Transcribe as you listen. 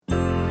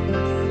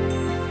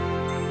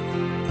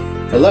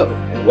Hello,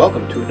 and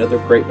welcome to another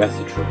great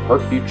message from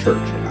Parkview Church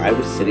in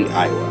Iowa City,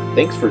 Iowa.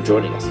 Thanks for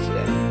joining us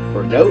today.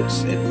 For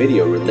notes and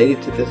video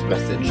related to this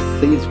message,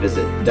 please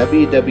visit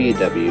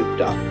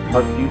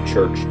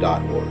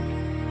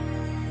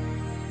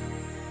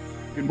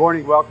www.parkviewchurch.org. Good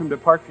morning. Welcome to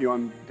Parkview.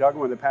 I'm Doug,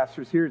 one of the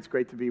pastors here. It's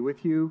great to be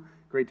with you.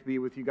 Great to be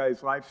with you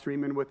guys live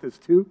streaming with us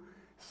too.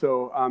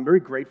 So I'm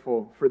very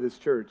grateful for this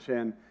church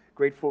and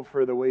grateful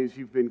for the ways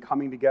you've been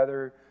coming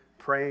together,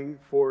 praying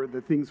for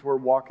the things we're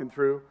walking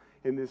through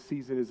in this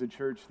season as a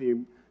church, the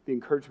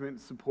encouragement and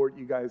support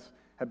you guys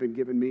have been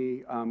giving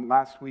me.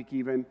 Last week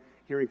even,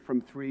 hearing from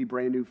 3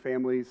 brand new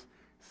families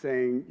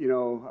saying,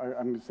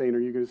 I'm saying, are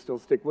you going to still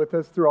stick with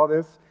us through all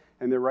this?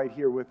 And they're right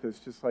here with us,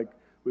 just like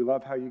we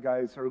love how you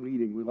guys are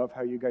leading. We love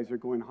how you guys are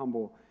going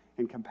humble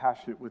and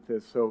compassionate with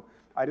this. So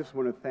I just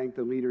want to thank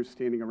the leaders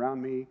standing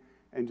around me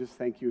and just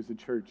thank you as a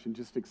church and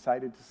just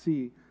excited to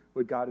see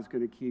what God is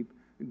going to keep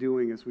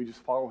doing as we just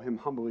follow him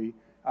humbly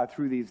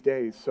through these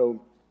days. So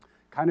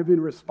kind of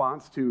in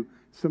response to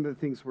some of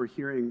the things we're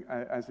hearing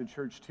as a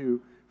church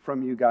too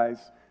from you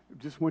guys,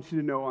 just want you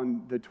to know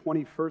on the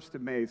 21st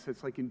of May, so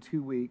it's like in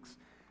 2 weeks,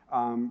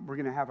 we're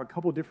going to have a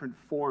couple different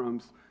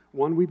forums.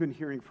 One, we've been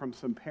hearing from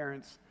some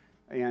parents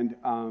and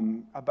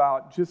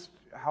about just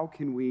how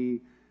can we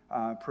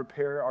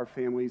prepare our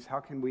families, how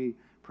can we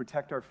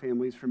protect our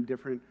families from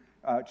different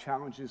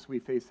challenges we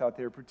face out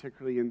there,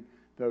 particularly in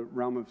the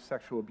realm of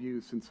sexual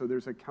abuse. And so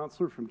there's a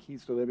counselor from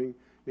Keys to Living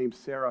named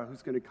Sarah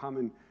who's going to come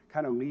and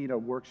kind of lead a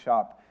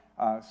workshop.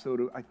 I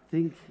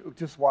think,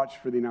 just watch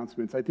for the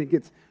announcements. I think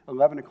it's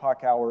 11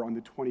 o'clock hour on the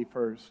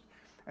 21st.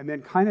 And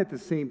then kind of at the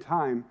same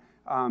time,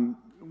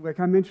 like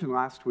I mentioned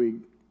last week,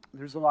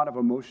 there's a lot of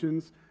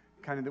emotions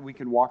kind of that we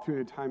can walk through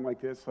in a time like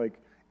this, like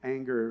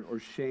anger or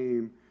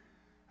shame,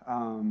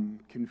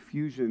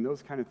 confusion,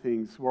 those kind of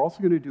things. We're also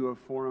going to do a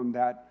forum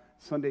that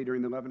Sunday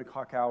during the 11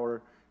 o'clock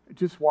hour,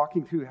 just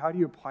walking through how do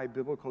you apply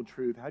biblical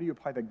truth, how do you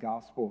apply the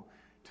gospel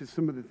to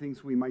some of the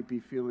things we might be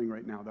feeling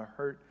right now, the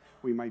hurt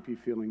we might be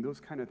feeling, those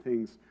kind of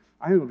things.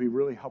 I think it'll be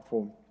really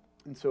helpful.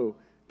 And so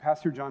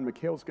Pastor John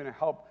McHale is going to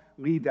help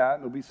lead that.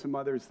 There'll be some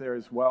others there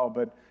as well.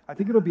 But I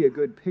think it'll be a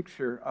good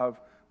picture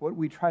of what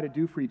we try to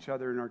do for each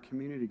other in our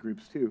community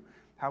groups too,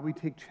 how we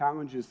take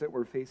challenges that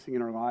we're facing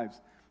in our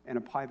lives and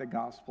apply the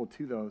gospel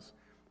to those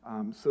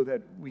so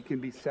that we can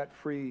be set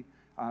free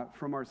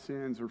from our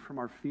sins or from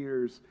our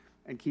fears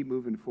and keep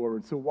moving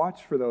forward. So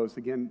watch for those.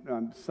 Again,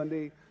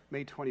 Sunday,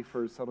 May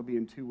 21st, that'll be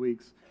in 2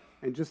 weeks.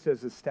 And just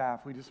as a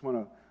staff, we just want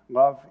to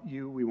love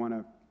you. We want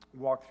to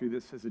walk through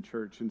this as a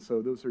church. And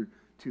so those are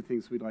 2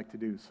 things we'd like to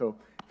do. So,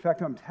 in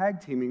fact, I'm tag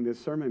teaming this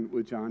sermon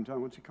with John. John,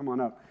 why don't you come on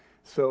up?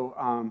 So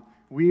I'm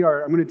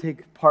going to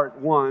take part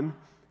 1,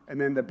 and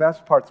then the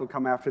best parts will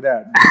come after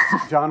that.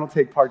 John will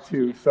take part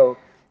 2. So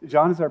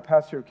John is our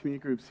pastor of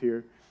community groups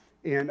here.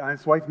 And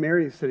his wife,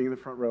 Mary, is sitting in the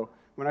front row.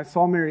 When I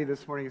saw Mary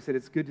this morning, I said,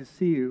 it's good to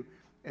see you.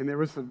 And there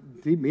was a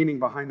deep meaning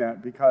behind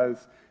that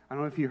because I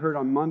don't know if you heard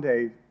on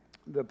Monday,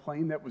 the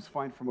plane that was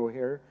flying from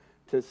O'Hare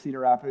to Cedar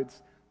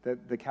Rapids,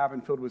 that the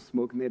cabin filled with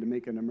smoke and they had to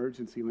make an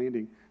emergency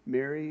landing.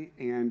 Mary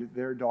and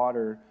their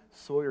daughter,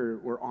 Sawyer,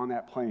 were on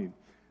that plane.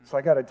 So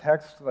I got a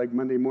text like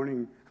Monday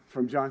morning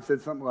from John, said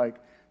something like,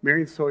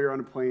 Mary and Sawyer on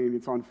a plane,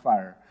 it's on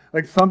fire.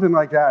 Like something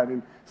like that.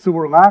 And so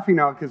we're laughing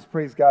now because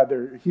praise God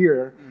they're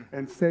here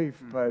and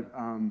safe. But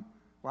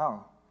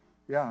wow.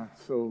 Yeah,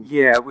 so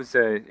yeah, it was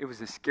a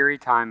scary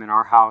time in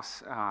our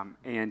house,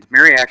 and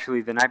Mary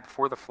actually the night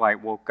before the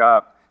flight woke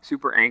up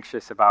super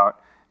anxious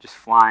about just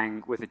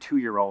flying with a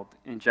 2-year-old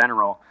in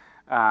general,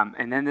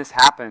 and then this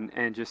happened,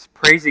 and just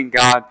praising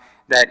God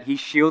that He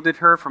shielded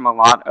her from a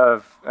lot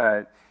of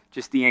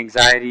just the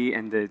anxiety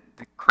and the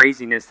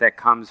craziness that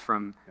comes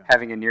from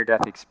having a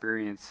near-death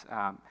experience,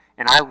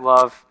 and I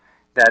love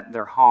that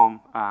they're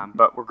home,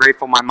 but we're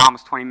grateful. My mom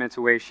was 20 minutes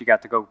away. She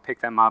got to go pick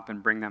them up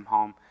and bring them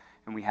home.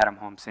 And we had them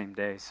home same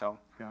day, so.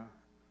 Yeah.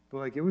 But,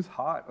 like, it was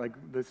hot, like,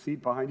 the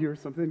seat behind you or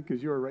something,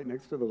 because you were right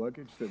next to the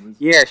luggage that was.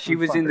 Yeah, she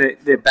was in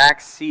the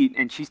back seat,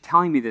 and she's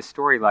telling me this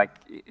story like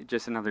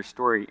just another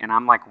story, and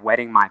I'm, like,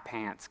 wetting my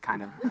pants,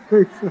 kind of.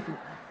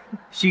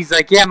 She's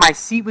like, yeah, my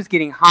seat was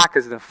getting hot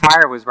because the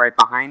fire was right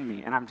behind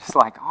me, and I'm just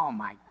like, oh,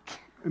 my God.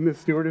 And the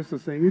stewardess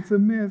was saying, it's a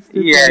mist.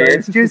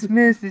 It's just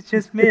mist, it's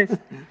just mist.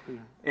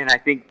 And I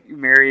think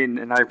Mary and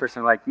another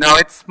person were like, no,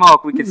 it's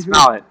smoke, we can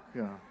smell it.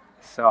 Yeah.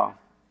 So.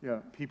 Yeah,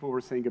 people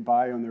were saying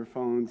goodbye on their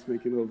phones,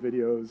 making little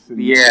videos.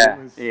 And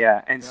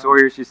And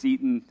Sawyer's just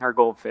eating her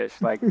goldfish,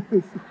 like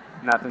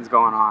nothing's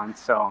going on,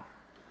 so.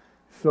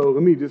 So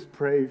let me just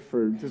pray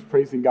for, just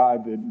praising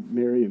God that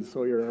Mary and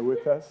Sawyer are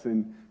with us,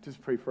 and just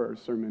pray for our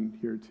sermon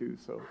here too.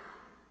 So,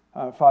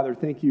 Father,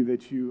 thank you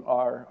that you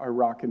are our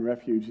rock and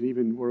refuge, and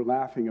even we're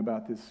laughing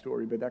about this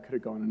story, but that could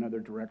have gone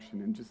another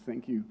direction, and just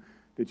thank you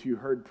that you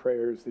heard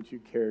prayers, that you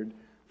cared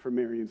for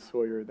Mary and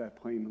Sawyer. That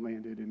plane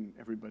landed and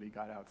everybody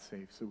got out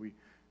safe. So we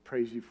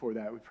praise you for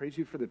that. We praise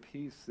you for the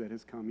peace that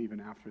has come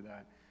even after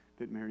that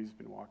Mary's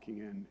been walking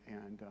in.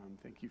 And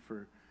thank you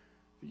for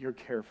your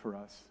care for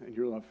us and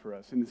your love for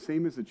us. And the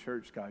same as the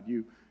church, God,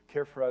 you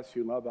care for us,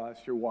 you love us,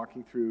 you're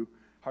walking through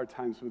hard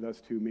times with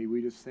us too. May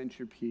we just sense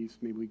your peace.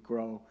 May we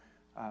grow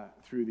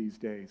through these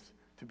days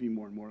to be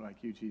more and more like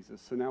you,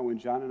 Jesus. So now when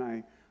John and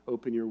I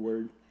open your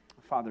word,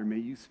 Father, may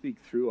you speak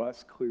through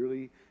us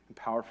clearly and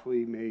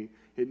powerfully. May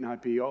it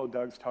not be all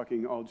Doug's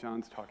talking, all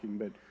John's talking,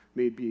 but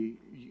may it be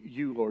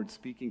you, Lord,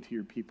 speaking to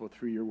your people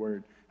through your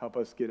word. Help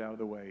us get out of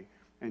the way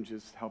and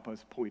just help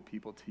us point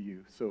people to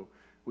you. So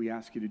we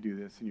ask you to do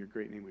this. In your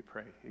great name we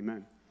pray.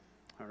 Amen.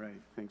 All right.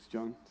 Thanks,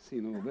 John. See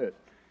you in a little bit.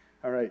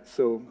 All right.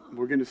 So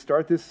we're going to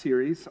start this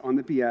series on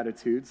the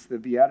Beatitudes. The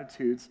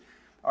Beatitudes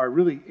are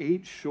really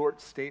 8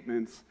 short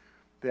statements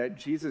that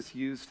Jesus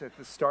used at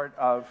the start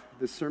of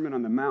the Sermon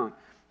on the Mount.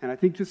 And I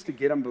think just to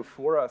get them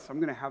before us, I'm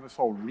going to have us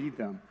all read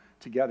them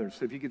together.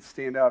 So if you could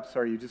stand up.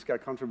 Sorry, you just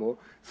got comfortable.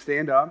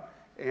 Stand up,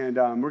 and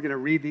we're going to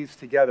read these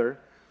together.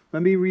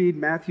 Let me read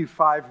Matthew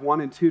 5,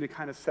 1 and 2 to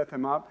kind of set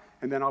them up,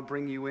 and then I'll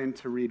bring you in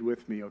to read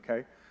with me,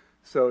 okay?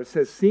 So it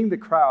says, seeing the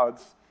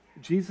crowds,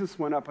 Jesus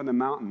went up on the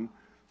mountain,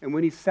 and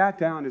when he sat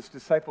down, his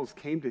disciples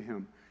came to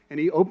him. And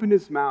he opened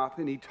his mouth,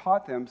 and he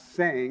taught them,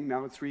 saying,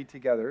 now let's read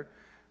together,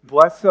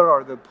 blessed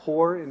are the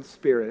poor in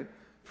spirit,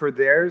 for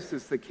theirs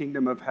is the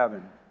kingdom of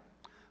heaven.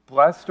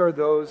 Blessed are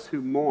those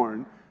who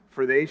mourn,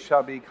 for they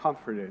shall be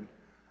comforted.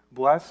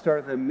 Blessed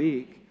are the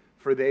meek,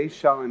 for they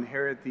shall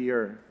inherit the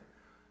earth.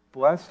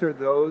 Blessed are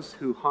those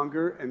who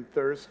hunger and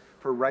thirst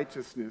for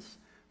righteousness,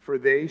 for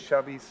they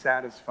shall be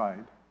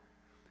satisfied.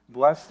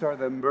 Blessed are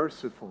the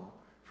merciful,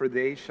 for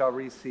they shall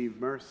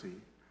receive mercy.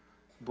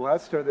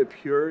 Blessed are the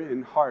pure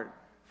in heart,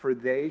 for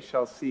they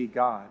shall see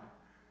God.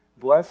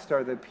 Blessed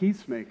are the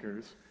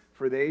peacemakers,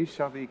 for they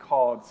shall be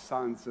called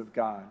sons of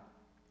God.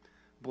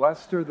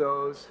 Blessed are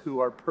those who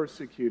are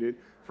persecuted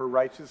for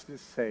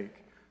righteousness'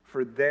 sake,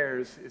 for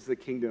theirs is the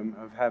kingdom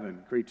of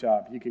heaven. Great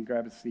job. You can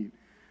grab a seat.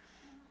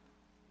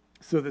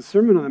 So the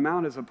Sermon on the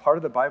Mount is a part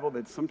of the Bible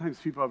that sometimes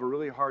people have a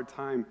really hard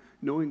time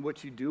knowing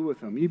what you do with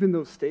them. Even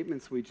those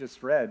statements we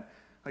just read,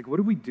 like what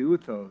do we do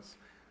with those?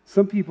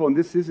 Some people, and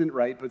this isn't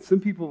right, but some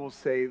people will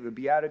say the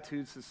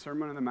Beatitudes, the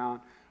Sermon on the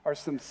Mount, are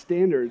some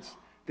standards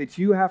that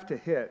you have to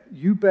hit.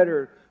 You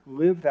better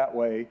live that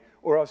way,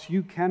 or else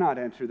you cannot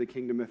enter the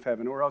kingdom of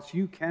heaven, or else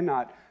you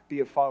cannot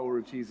be a follower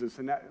of Jesus.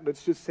 And that,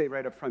 let's just say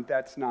right up front,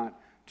 that's not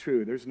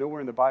true. There's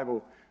nowhere in the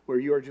Bible where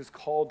you are just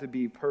called to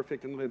be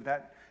perfect and live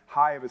that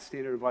high of a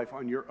standard of life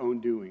on your own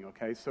doing,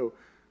 okay? So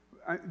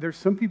there's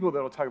some people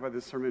that will talk about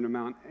this Sermon on the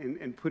Mount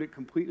and put it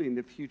completely in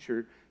the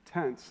future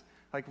tense.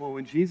 Like, well,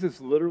 when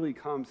Jesus literally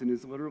comes and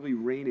is literally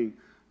reigning,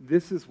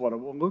 this is what it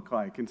will look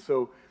like. And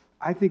so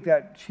I think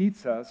that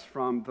cheats us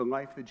from the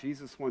life that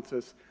Jesus wants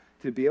us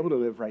to be able to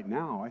live right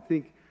now. I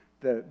think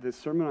the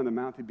Sermon on the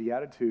Mount, the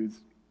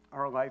Beatitudes,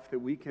 are a life that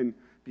we can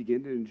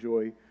begin to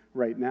enjoy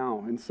right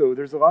now. And so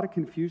there's a lot of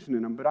confusion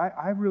in them, but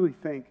I really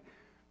think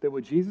that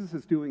what Jesus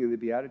is doing in the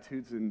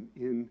Beatitudes and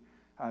in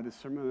the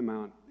Sermon on the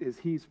Mount is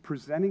he's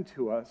presenting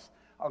to us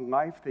a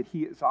life that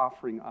he is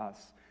offering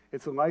us.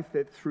 It's a life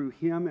that through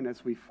him and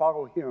as we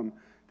follow him,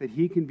 that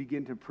he can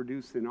begin to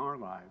produce in our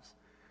lives.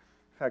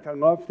 In fact, I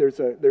love,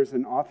 there's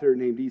an author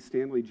named E.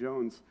 Stanley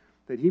Jones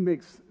that he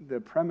makes the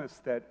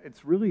premise that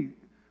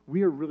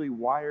we are really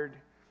wired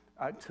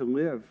to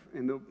live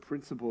in the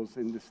principles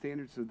and the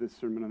standards of this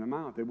Sermon on the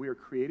Mount, that we are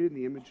created in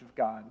the image of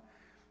God,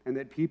 and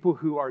that people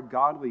who are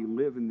godly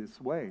live in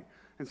this way.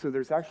 And so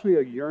there's actually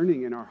a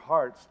yearning in our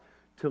hearts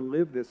to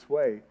live this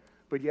way,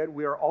 but yet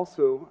we are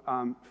also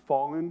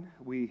fallen.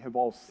 We have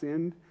all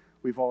sinned.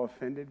 We've all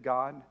offended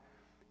God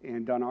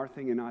and done our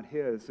thing and not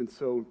his. And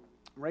so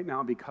right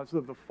now, because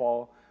of the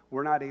fall,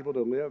 we're not able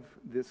to live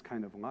this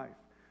kind of life.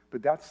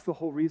 But that's the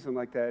whole reason,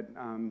 like that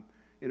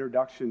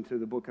introduction to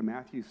the book of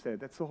Matthew said,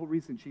 that's the whole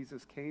reason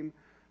Jesus came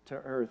to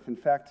earth. In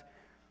fact,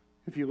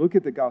 if you look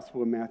at the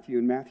Gospel of Matthew,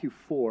 in Matthew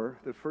 4,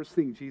 the first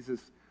thing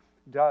Jesus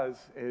does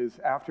is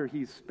after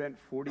he's spent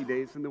 40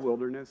 days in the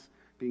wilderness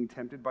being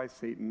tempted by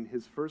Satan,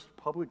 his first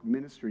public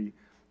ministry,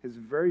 his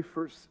very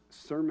first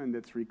sermon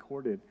that's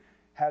recorded,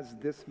 has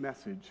this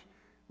message: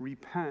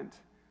 repent,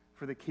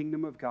 for the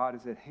kingdom of God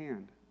is at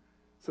hand.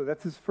 So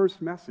that's his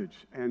first message,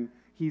 and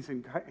he's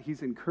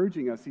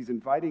encouraging us, he's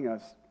inviting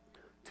us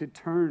to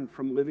turn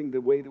from living the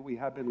way that we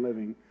have been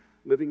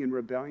living in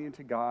rebellion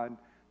to God,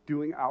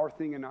 doing our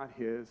thing and not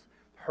his,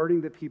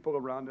 hurting the people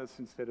around us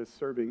instead of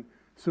serving.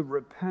 So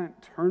repent,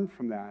 turn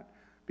from that,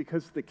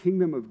 because the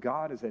kingdom of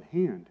God is at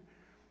hand.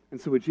 And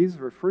so what Jesus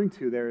is referring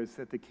to there is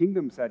that the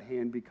kingdom's at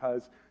hand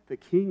because the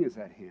king is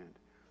at hand,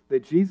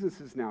 that Jesus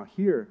is now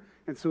here.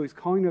 And so he's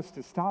calling us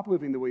to stop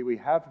living the way we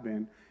have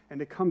been and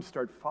to come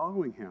start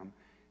following him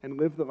and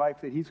live the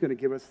life that he's going to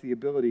give us the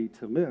ability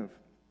to live.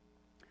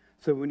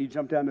 So when you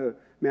jump down to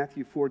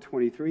Matthew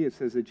 4:23, it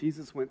says that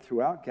Jesus went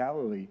throughout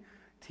Galilee,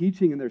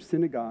 teaching in their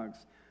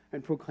synagogues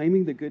and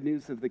proclaiming the good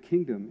news of the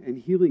kingdom and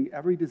healing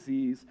every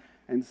disease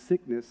and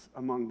sickness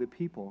among the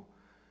people.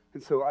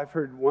 And so I've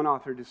heard one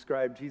author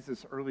describe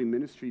Jesus' early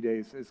ministry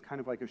days as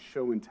kind of like a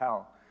show and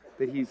tell,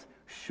 that he's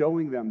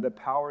showing them the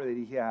power that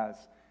he has,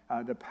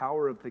 the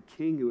power of the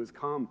king who has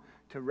come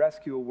to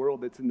rescue a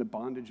world that's in the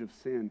bondage of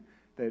sin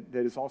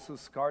that is also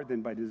scarred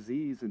then by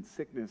disease and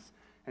sickness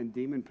and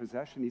demon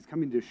possession. He's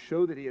coming to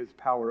show that he has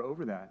power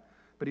over that.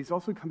 But he's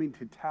also coming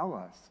to tell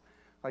us,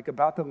 like,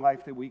 about the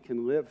life that we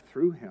can live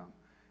through him.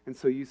 And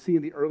so you see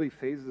in the early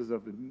phases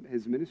of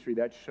his ministry,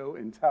 that show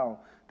and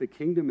tell, the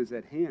kingdom is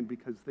at hand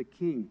because the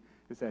king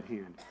is at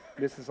hand.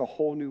 This is a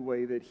whole new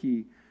way that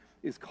he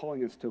is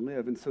calling us to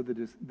live. And so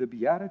the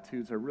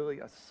Beatitudes are really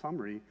a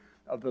summary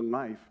of the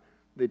life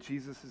that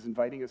Jesus is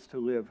inviting us to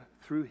live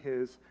through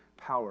his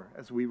power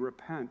as we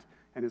repent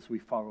and as we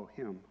follow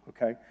him,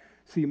 okay?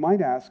 So you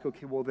might ask,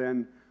 okay, well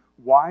then,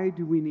 why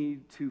do we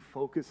need to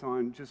focus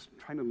on just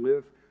trying to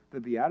live the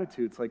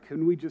Beatitudes? Like,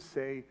 couldn't we just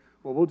say,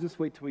 well, we'll just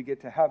wait till we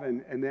get to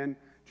heaven, and then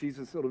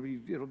Jesus, it'll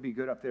be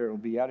good up there. It'll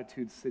be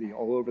Beatitude City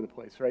all over the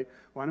place, right?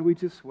 Why don't we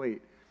just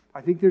wait?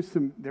 I think there's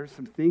some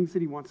things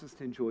that he wants us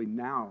to enjoy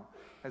now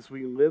as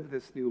we live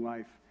this new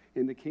life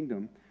in the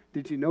kingdom.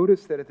 Did you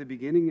notice that at the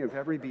beginning of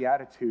every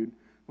Beatitude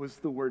was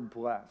the word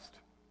blessed?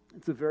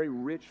 It's a very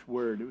rich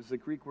word. It was the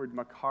Greek word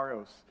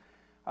makaros.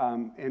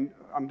 And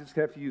I'm just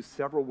going to have to use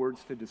several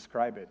words to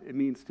describe it. It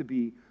means to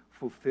be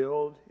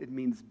fulfilled. It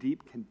means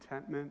deep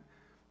contentment.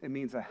 It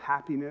means a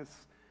happiness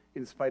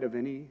in spite of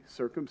any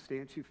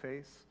circumstance you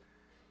face.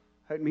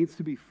 It means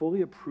to be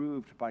fully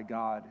approved by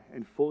God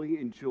and fully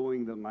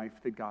enjoying the life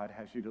that God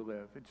has you to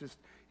live.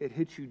 It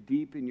hits you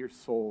deep in your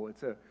soul.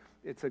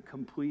 It's a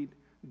complete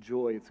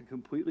joy. It's a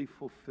completely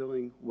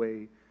fulfilling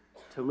way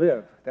to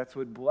live. That's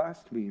what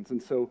blessed means.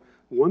 And so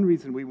one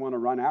reason we want to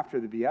run after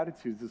the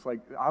Beatitudes is like,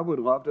 I would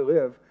love to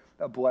live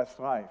a blessed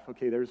life.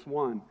 Okay, there's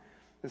one.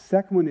 The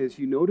second one is,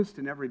 you noticed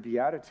in every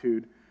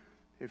Beatitude,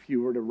 if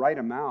you were to write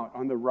them out,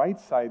 on the right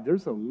side,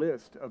 there's a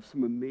list of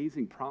some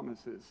amazing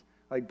promises.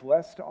 Like,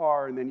 blessed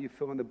are, and then you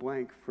fill in the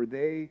blank, for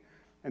they,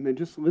 and then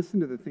just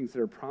listen to the things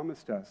that are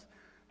promised us.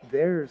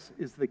 Theirs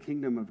is the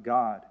kingdom of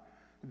God.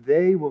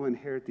 They will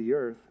inherit the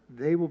earth.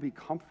 They will be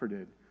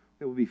comforted.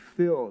 They will be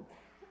filled.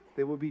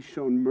 They will be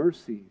shown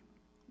mercy.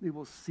 They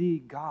will see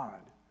God.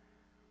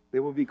 They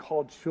will be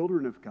called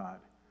children of God.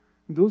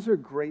 And those are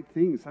great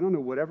things. I don't know,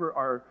 whatever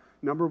our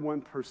number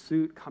one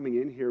pursuit coming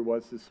in here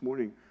was this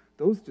morning,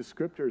 those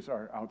descriptors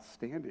are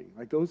outstanding.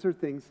 Like, those are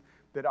things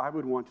that I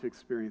would want to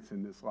experience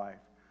in this life.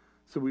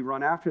 So we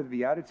run after the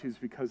Beatitudes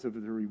because of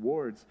the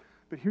rewards.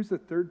 But here's the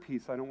third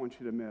piece I don't want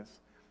you to miss.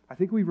 I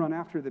think we run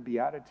after the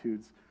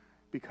Beatitudes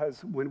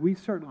because when we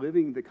start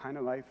living the kind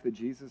of life that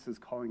Jesus is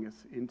calling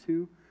us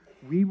into,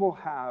 we will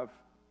have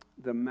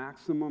the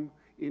maximum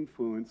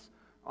influence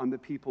on the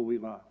people we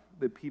love,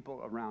 the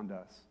people around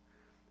us.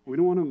 We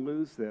don't want to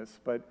lose this,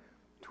 but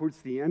towards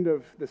the end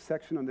of the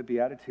section on the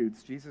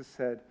Beatitudes, Jesus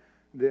said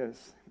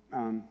this.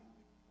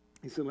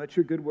 He said, let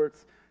your good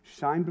works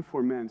shine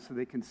before men so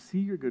they can see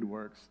your good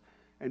works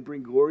and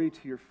bring glory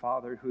to your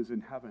Father who is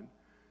in heaven.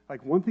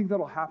 Like, one thing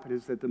that'll happen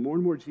is that the more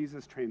and more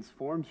Jesus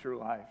transforms your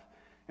life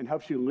and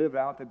helps you live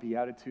out the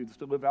Beatitudes,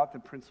 to live out the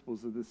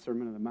principles of the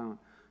Sermon on the Mount,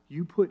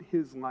 you put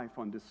his life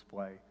on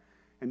display.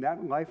 And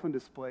that life on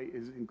display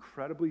is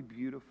incredibly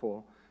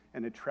beautiful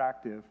and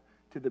attractive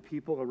to the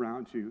people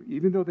around you.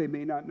 Even though they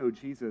may not know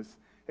Jesus,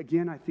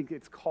 again, I think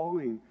it's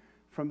calling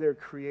from their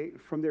creator,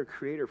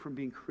 from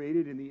being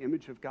created in the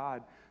image of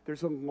God.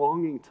 There's a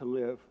longing to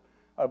live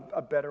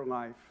a better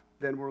life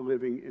than we're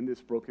living in this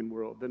broken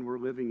world, than we're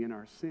living in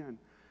our sin.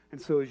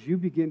 And so as you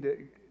begin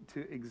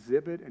to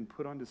exhibit and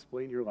put on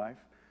display in your life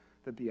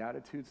the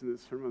Beatitudes and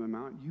the Sermon on the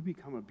Mount, you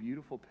become a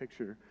beautiful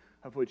picture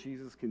of what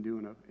Jesus can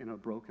do in a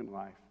broken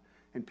life.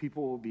 And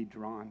people will be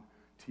drawn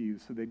to you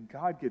so that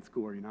God gets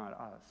glory, not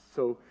us.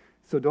 So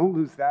don't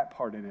lose that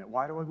part in it.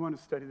 Why do I want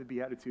to study the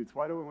Beatitudes?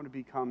 Why do I want to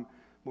become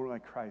more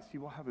like Christ?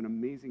 You will have an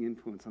amazing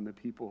influence on the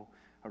people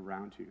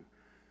around you.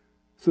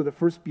 So the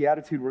first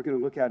Beatitude we're going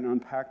to look at and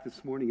unpack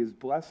this morning is,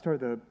 blessed are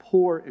the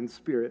poor in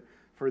spirit,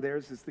 for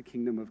theirs is the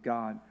kingdom of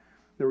God.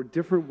 There were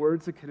different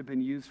words that could have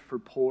been used for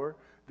poor.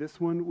 This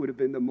one would have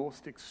been the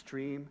most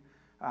extreme,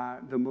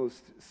 the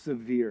most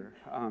severe.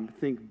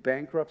 Think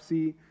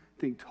bankruptcy,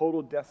 think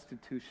total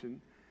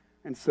destitution.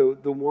 And so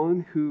the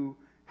one who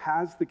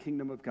has the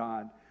kingdom of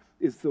God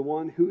is the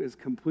one who is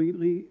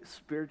completely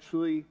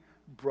spiritually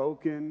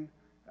broken,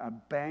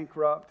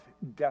 bankrupt,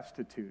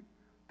 destitute.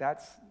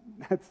 That's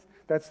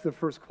the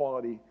first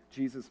quality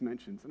Jesus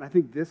mentions. And I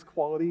think this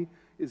quality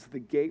is the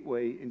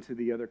gateway into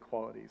the other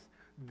qualities.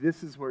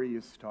 This is where you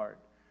start.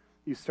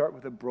 You start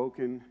with a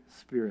broken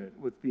spirit,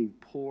 with being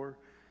poor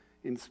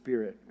in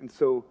spirit. And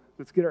so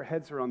let's get our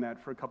heads around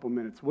that for a couple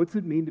minutes. What's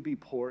it mean to be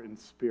poor in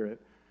spirit?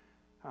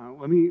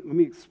 Let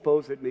me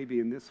expose it maybe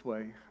in this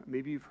way.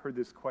 Maybe you've heard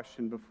this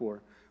question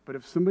before. But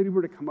if somebody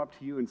were to come up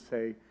to you and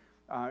say,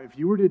 if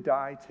you were to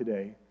die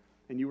today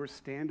and you were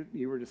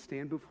to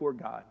stand before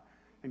God,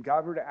 and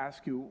God were to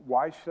ask you,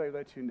 why should I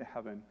let you into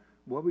heaven?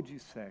 What would you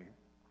say?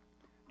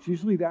 It's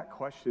usually that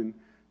question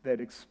that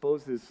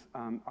exposes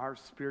our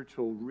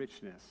spiritual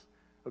richness.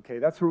 Okay,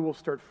 that's where we'll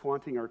start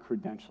flaunting our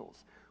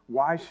credentials.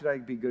 Why should I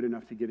be good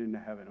enough to get into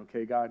heaven?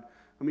 Okay, God,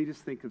 let me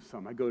just think of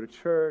some. I go to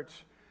church.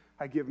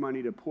 I give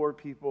money to poor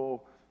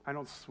people. I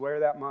don't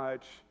swear that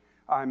much.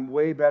 I'm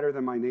way better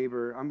than my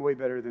neighbor. I'm way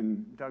better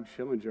than Doug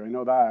Schillinger. I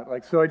know that.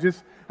 Like, so I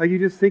just, like, you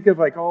just think of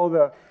like all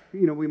the,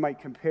 we might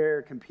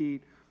compare,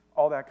 compete,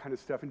 all that kind of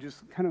stuff, and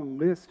just kind of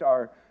list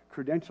our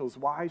credentials.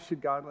 Why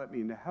should God let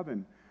me into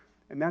heaven?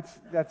 And that's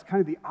kind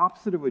of the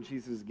opposite of what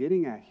Jesus is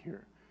getting at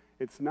here.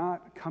 It's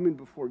not coming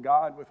before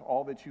God with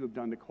all that you have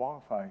done to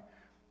qualify.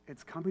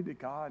 It's coming to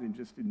God and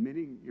just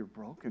admitting your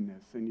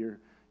brokenness and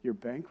your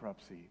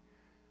bankruptcy.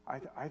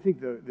 I think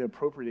the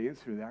appropriate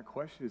answer to that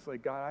question is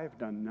like, God, I have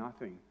done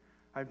nothing.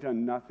 I've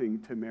done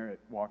nothing to merit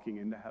walking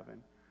into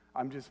heaven.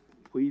 I'm just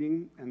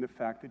pleading in the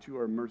fact that you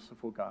are a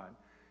merciful God.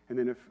 And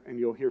then and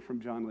you'll hear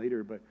from John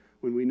later, but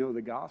when we know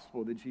the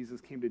gospel that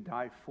Jesus came to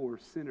die for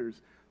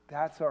sinners,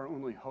 that's our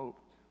only hope.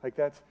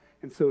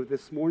 And so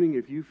this morning,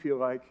 if you feel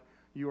like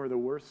you are the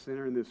worst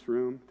sinner in this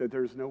room, that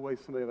there's no way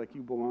somebody like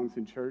you belongs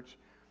in church,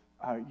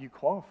 you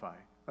qualify.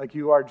 Like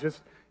you are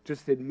just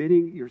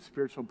admitting your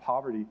spiritual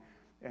poverty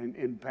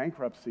and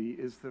bankruptcy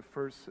is the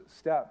first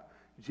step.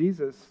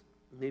 Jesus,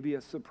 maybe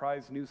a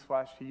surprise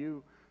newsflash to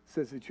you,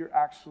 says that you're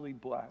actually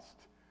blessed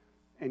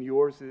and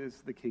yours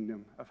is the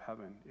kingdom of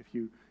heaven. If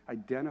you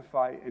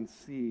identify and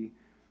see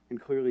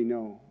and clearly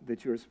know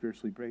that you're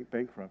spiritually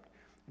bankrupt.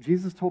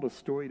 Jesus told a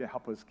story to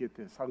help us get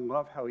this. I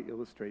love how he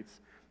illustrates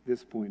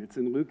this point. It's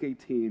in Luke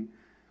 18,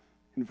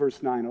 in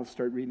verse 9. I'll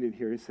start reading it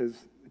here. It says,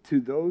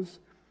 to those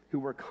who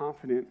were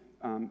confident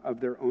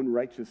of their own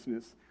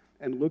righteousness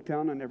and looked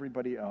down on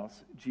everybody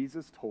else,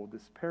 Jesus told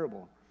this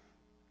parable.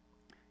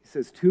 He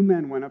says, 2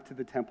 men went up to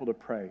the temple to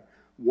pray.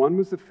 One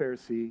was a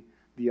Pharisee,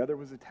 the other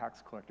was a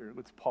tax collector.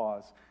 Let's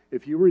pause.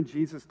 If you were in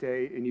Jesus'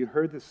 day and you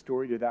heard this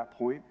story to that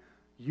point,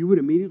 you would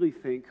immediately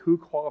think who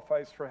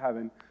qualifies for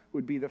heaven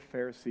would be the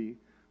Pharisee.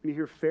 When you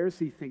hear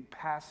Pharisee, think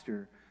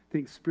pastor,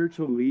 think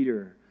spiritual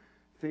leader,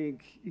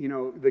 think,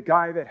 the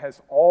guy that has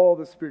all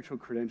the spiritual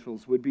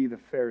credentials would be the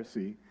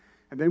Pharisee.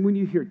 And then when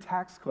you hear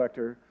tax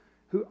collector,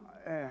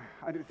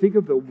 think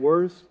of the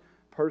worst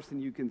person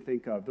you can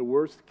think of, the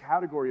worst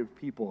category of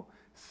people,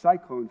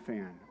 Cyclone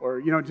fan, or,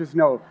 just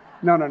no,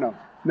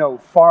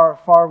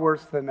 far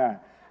worse than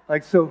that.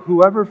 Like, so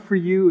whoever for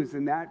you is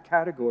in that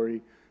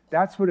category,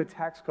 that's what a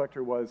tax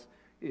collector was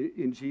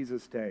in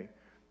Jesus' day.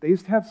 They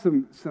used to have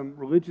some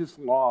religious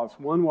laws.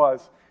 One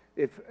was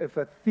if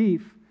a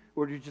thief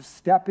were to just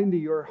step into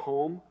your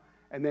home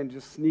and then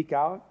just sneak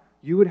out,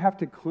 you would have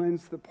to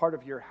cleanse the part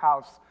of your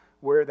house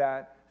where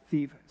that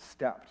thief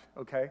stepped,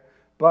 okay?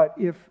 But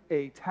if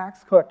a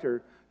tax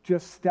collector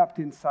just stepped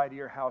inside of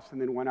your house and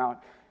then went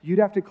out, you'd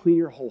have to clean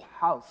your whole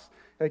house.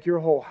 Like your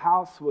whole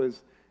house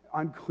was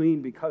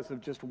unclean because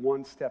of just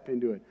one step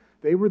into it.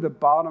 They were the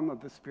bottom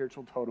of the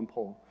spiritual totem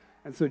pole.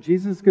 And so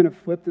Jesus is going to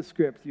flip the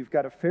script. You've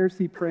got a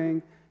Pharisee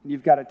praying, and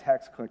you've got a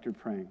tax collector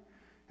praying.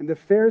 And the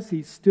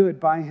Pharisee stood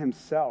by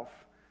himself.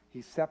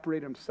 He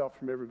separated himself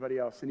from everybody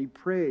else, and he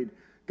prayed,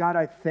 God,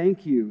 I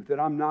thank you that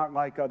I'm not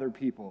like other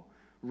people,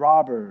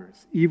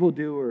 robbers,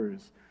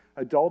 evildoers,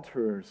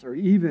 adulterers, or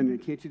even,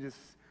 can't you just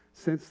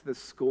sense the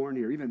scorn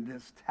here, even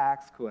this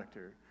tax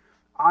collector.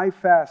 I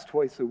fast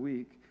twice a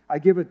week. I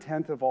give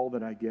 1/10 of all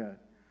that I get.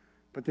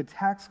 But the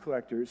tax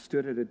collector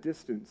stood at a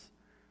distance,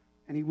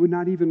 and he would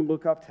not even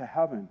look up to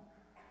heaven,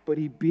 but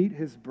he beat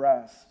his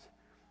breast,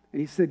 and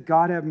he said,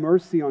 God, have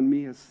mercy on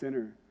me, a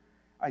sinner.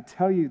 I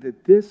tell you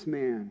that this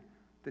man,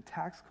 the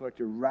tax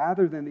collector,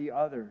 rather than the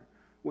other,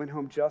 went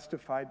home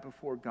justified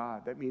before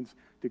God. That means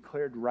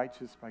declared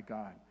righteous by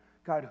God.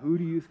 God, who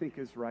do you think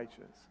is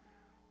righteous?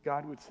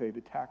 God would say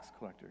the tax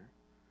collector.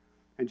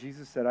 And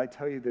Jesus said, I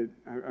tell you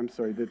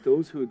that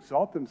those who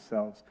exalt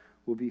themselves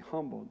will be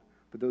humbled,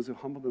 but those who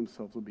humble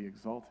themselves will be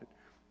exalted.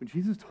 When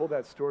Jesus told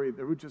that story,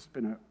 there would just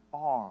been an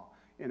awe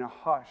and a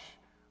hush.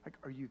 Like,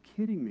 are you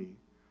kidding me?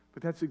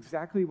 But that's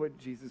exactly what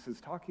Jesus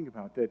is talking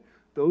about, that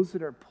those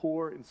that are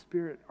poor in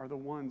spirit are the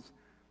ones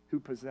who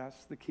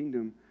possess the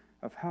kingdom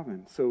of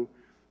heaven. So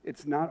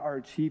it's not our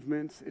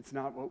achievements, it's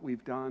not what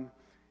we've done.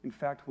 In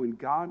fact, when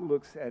God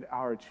looks at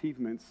our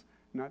achievements,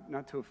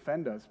 not to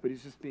offend us, but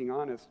he's just being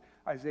honest,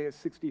 Isaiah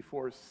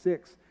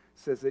 64:6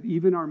 says that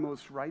even our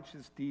most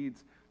righteous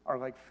deeds are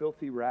like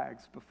filthy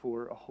rags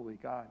before a holy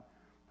God.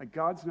 Like,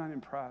 God's not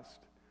impressed.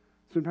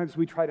 Sometimes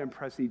we try to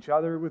impress each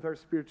other with our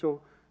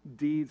spiritual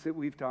deeds that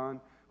we've done,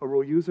 or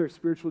we'll use our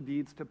spiritual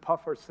deeds to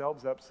puff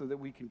ourselves up so that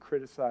we can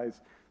criticize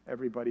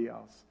everybody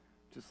else,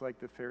 just like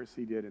the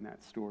Pharisee did in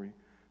that story.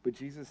 But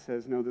Jesus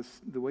says, no,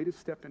 the way to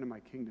step into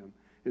my kingdom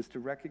is to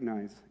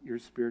recognize your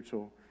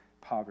spiritual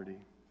poverty.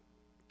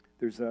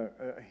 There's a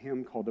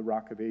hymn called The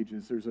Rock of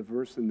Ages. There's a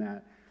verse in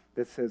that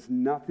says,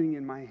 nothing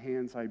in my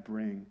hands I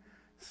bring,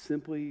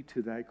 simply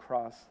to thy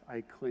cross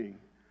I cling.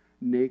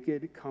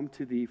 Naked, come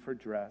to thee for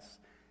dress.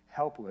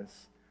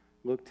 Helpless,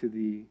 look to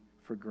thee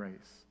for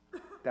grace.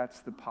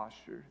 That's the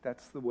posture.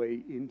 That's the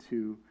way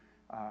into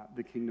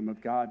the kingdom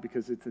of God,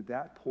 because it's at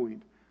that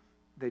point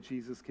that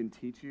Jesus can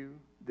teach you,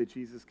 that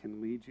Jesus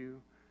can lead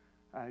you.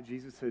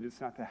 Jesus said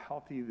it's not the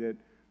healthy that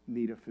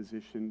need a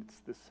physician, it's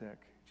the sick.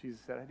 Jesus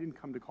said, I didn't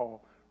come to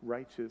call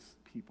righteous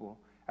people.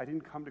 I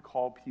didn't come to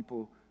call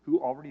people who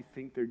already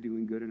think they're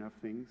doing good enough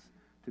things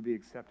to be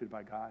accepted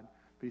by God.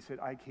 But he said,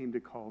 I came to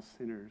call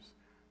sinners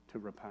to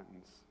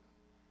repentance.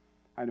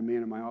 I had a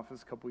man in my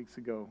office a couple weeks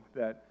ago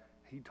that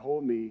he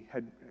told me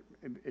had,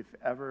 if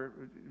ever,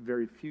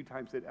 very few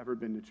times had ever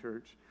been to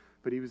church,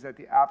 but he was at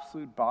the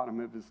absolute bottom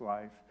of his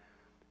life.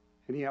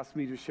 And he asked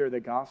me to share the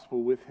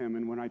gospel with him.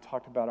 And when I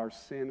talked about our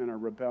sin and our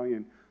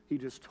rebellion, he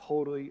just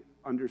totally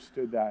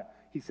understood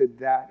that. He said,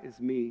 that is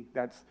me.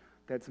 That's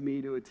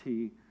me to a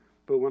T.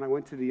 But when I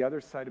went to the other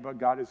side about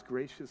God is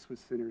gracious with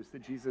sinners,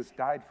 that Jesus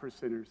died for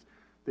sinners,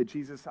 that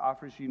Jesus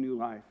offers you new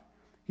life,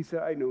 he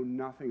said, I know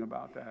nothing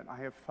about that. I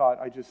have thought,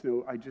 I just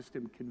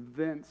am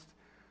convinced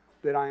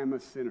that I am a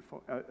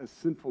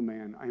sinful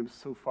man. I am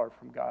so far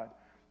from God.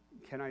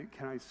 Can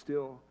I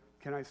still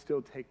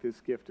take this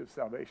gift of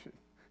salvation?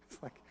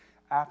 It's like,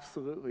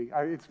 absolutely.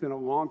 It's been a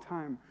long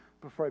time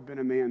before I've been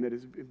a man that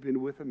has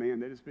been with a man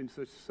that has been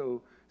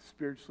so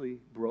spiritually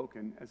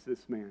broken as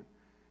this man.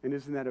 And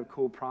isn't that a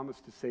cool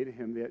promise to say to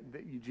him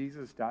that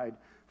Jesus died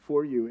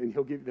for you, and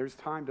there's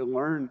time to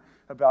learn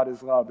about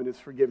his love and his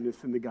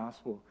forgiveness in the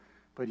gospel.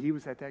 But he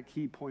was at that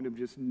key point of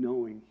just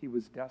knowing he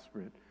was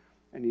desperate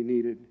and he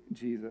needed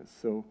Jesus.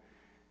 So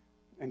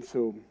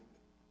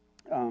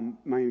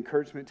my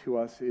encouragement to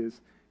us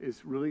is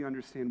really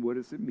understand what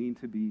does it mean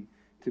to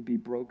be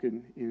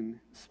broken in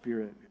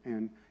spirit.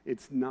 And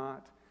it's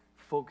not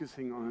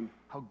focusing on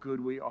how good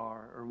we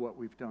are or what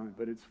we've done,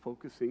 but it's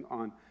focusing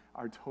on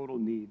our total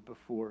need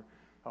before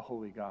a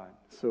holy God.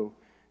 So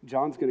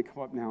John's going to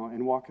come up now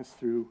and walk us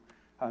through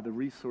the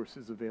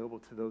resources available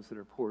to those that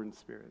are poor in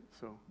spirit.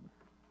 So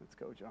let's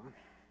go, John.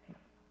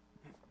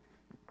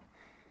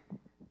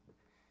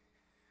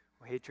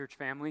 Well, hey, church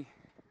family,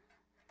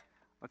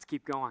 let's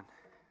keep going.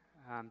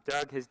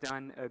 Doug has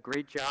done a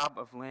great job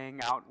of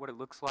laying out what it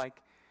looks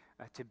like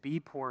to be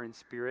poor in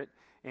spirit,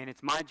 and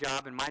it's my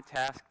job and my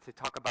task to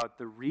talk about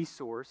the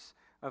resource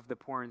of the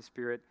poor in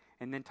spirit,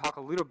 and then talk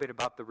a little bit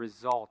about the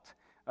result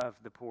of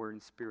the poor in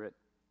spirit.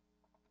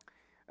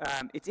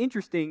 It's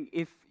interesting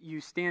if you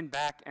stand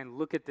back and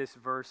look at this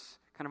verse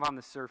kind of on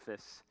the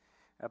surface.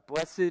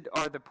 Blessed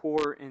are the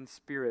poor in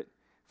spirit,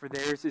 for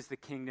theirs is the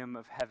kingdom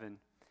of heaven.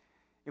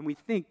 And we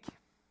think,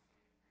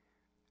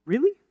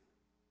 really?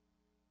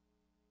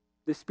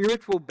 The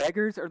spiritual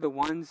beggars are the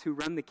ones who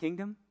run the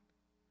kingdom?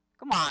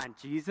 Come on,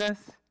 Jesus.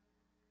 It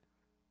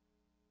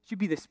should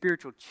be the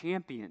spiritual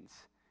champions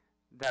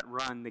that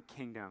run the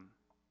kingdom.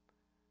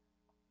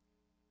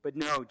 But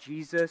no,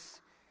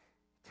 Jesus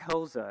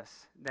tells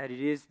us that it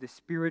is the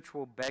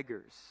spiritual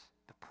beggars,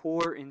 the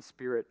poor in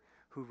spirit,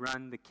 who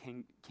run the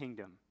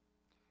kingdom.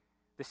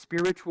 The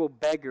spiritual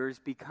beggars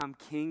become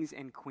kings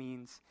and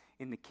queens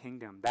in the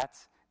kingdom.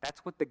 That's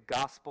what the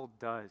gospel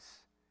does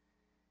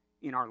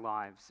in our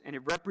lives. And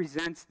it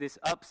represents this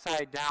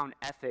upside-down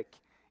ethic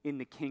in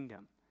the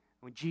kingdom.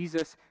 When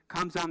Jesus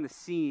comes on the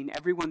scene,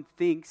 everyone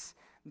thinks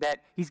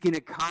that he's going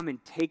to come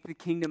and take the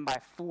kingdom by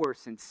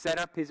force and set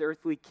up his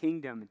earthly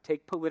kingdom and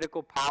take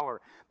political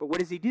power. But what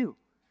does he do?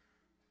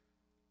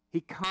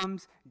 He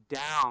comes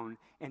down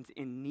and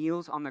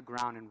kneels on the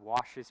ground and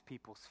washes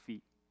people's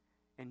feet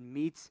and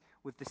meets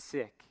with the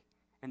sick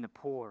and the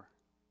poor.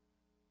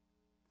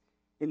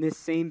 In this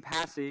same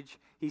passage,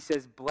 he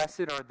says,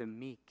 "Blessed are the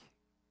meek,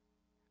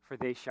 for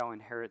they shall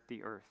inherit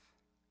the earth."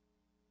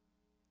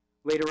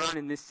 Later on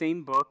in this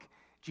same book,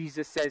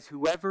 Jesus says,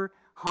 "Whoever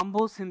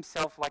humbles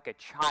himself like a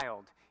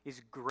child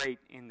is great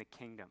in the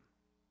kingdom."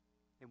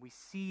 And we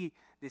see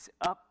this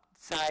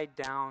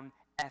upside-down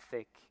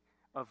ethic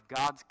of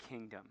God's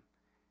kingdom.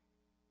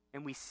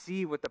 And we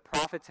see what the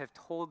prophets have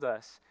told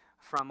us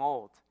from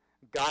old.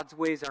 God's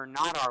ways are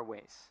not our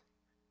ways.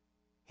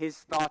 His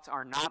thoughts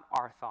are not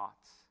our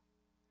thoughts.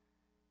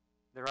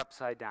 They're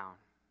upside down.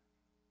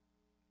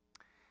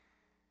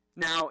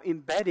 Now,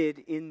 embedded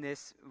in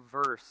this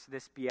verse,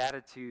 this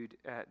beatitude,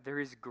 there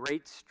is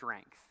great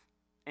strength.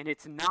 And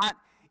it's not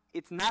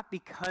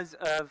because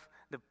of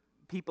the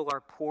people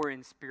are poor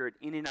in spirit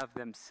in and of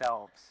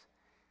themselves,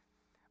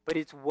 but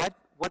it's what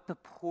the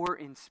poor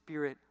in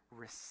spirit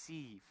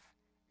receive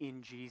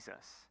in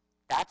Jesus.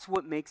 That's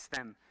what makes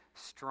them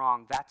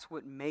strong. That's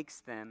what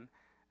makes them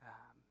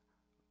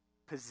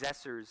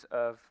possessors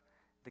of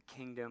the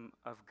kingdom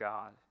of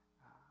God.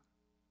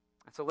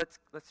 And so let's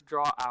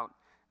draw out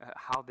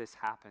how this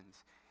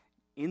happens.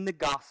 In the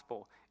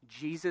gospel,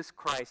 Jesus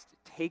Christ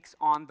takes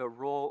on the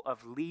role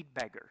of lead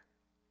beggar.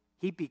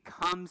 He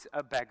becomes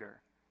a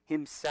beggar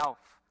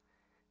himself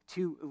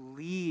to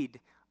lead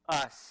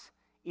us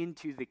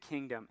into the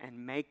kingdom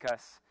and make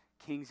us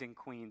kings and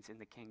queens in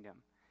the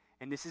kingdom.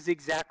 And this is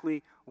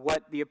exactly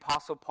what the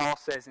Apostle Paul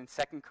says in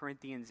 2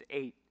 Corinthians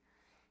 8.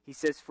 He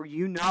says, "For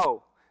you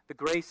know the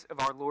grace of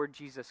our Lord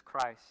Jesus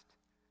Christ,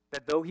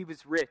 that though he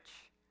was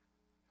rich,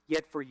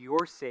 yet for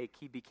your sake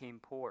he became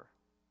poor,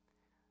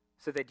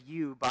 so that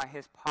you, by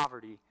his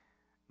poverty,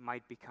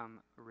 might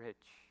become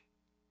rich."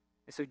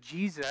 And so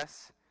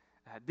Jesus,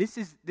 this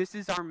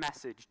is our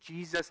message.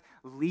 Jesus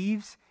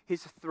leaves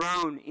his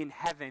throne in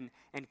heaven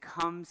and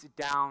comes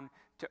down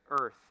to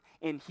earth.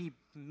 And he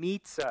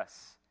meets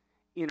us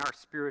in our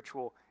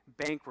spiritual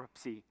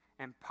bankruptcy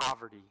and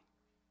poverty.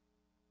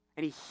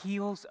 And he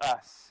heals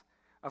us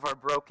of our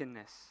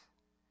brokenness.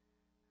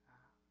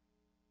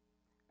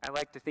 I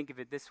like to think of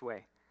it this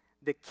way.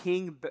 The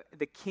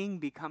king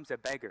becomes a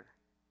beggar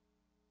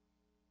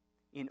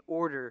in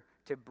order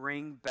to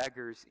bring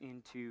beggars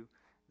into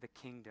the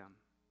kingdom.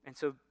 And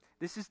so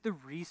this is the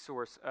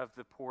resource of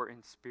the poor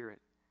in spirit.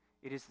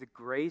 It is the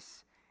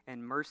grace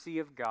and mercy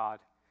of God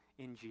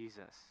in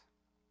Jesus.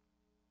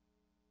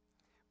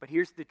 But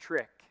here's the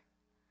trick.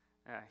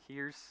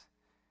 Here's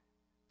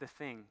the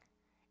thing.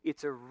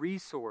 It's a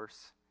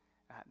resource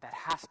that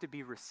has to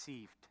be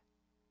received.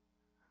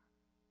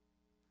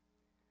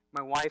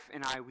 My wife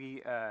and I,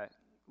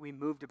 we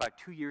moved about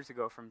 2 years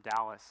ago from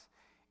Dallas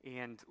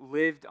and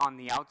lived on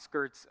the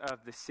outskirts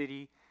of the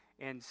city.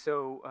 And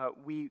so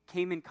we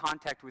came in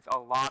contact with a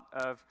lot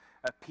of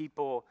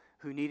people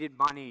who needed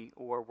money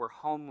or were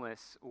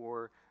homeless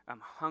or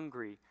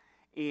hungry.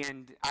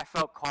 And I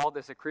felt called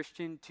as a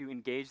Christian to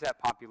engage that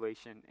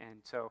population. And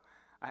so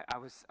I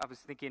was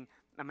thinking,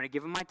 I'm going to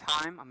give them my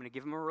time, I'm going to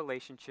give them a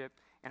relationship,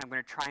 and I'm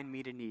going to try and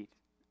meet a need.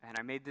 And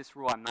I made this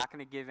rule: I'm not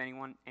going to give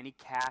anyone any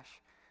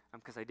cash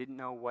because I didn't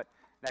know what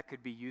that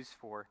could be used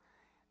for.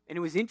 And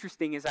it was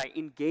interesting as I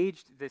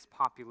engaged this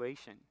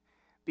population,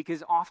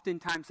 because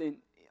oftentimes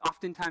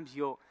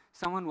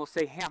someone will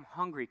say, "Hey, I'm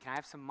hungry. Can I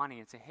have some money?"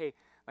 And say, "Hey,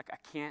 like I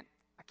can't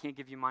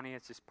give you money.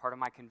 It's just part of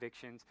my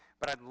convictions.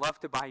 But I'd love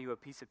to buy you a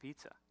piece of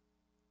pizza.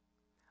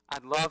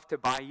 I'd love to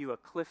buy you a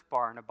Cliff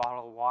Bar and a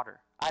bottle of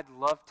water. I'd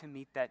love to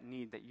meet that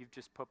need that you've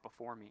just put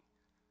before me."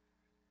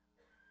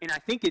 And I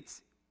think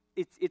it's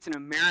an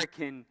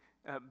American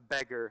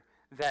beggar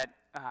that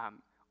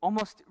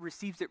almost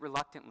receives it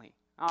reluctantly.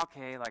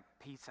 Okay, like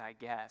pizza, I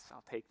guess.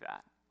 I'll take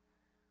that.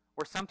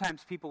 Or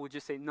sometimes people would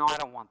just say, "No, I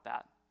don't want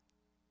that.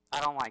 I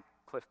don't like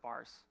Cliff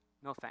Bars.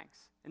 No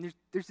thanks." And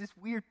there's this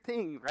weird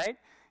thing, right?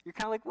 You're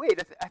kind of like, wait,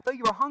 I thought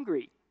you were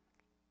hungry.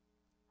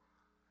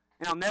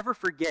 And I'll never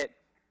forget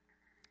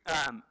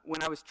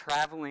when I was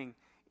traveling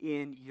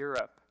in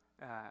Europe,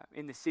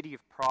 in the city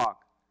of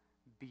Prague.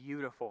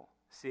 Beautiful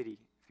city,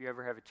 if you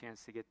ever have a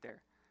chance to get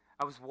there.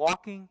 I was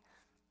walking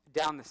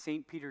down the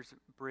St. Peter's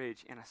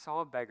Bridge, and I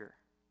saw a beggar.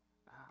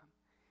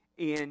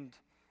 And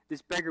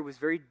this beggar was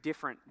very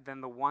different than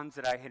the ones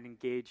that I had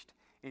engaged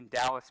in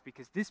Dallas,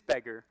 because this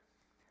beggar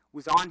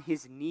was on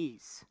his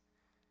knees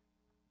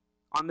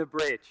on the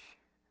bridge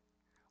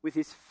with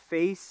his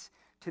face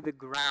to the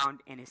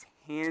ground and his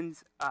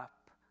hands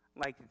up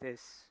like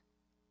this.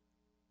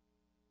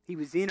 He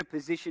was in a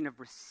position of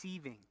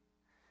receiving.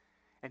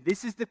 And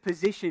this is the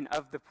position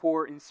of the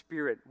poor in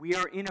spirit. We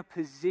are in a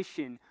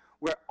position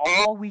where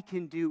all we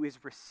can do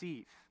is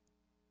receive.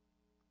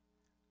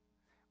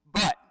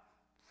 But,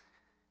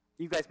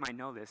 you guys might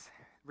know this,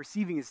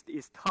 receiving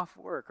is tough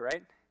work,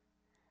 right?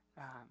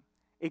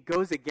 It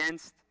goes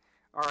against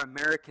our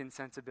American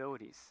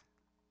sensibilities.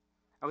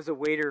 I was a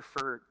waiter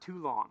for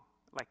too long,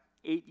 like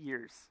 8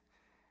 years.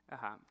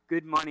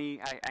 Good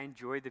money, I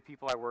enjoyed the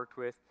people I worked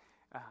with.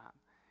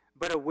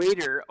 But a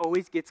waiter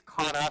always gets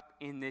caught up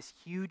in this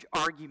huge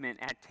argument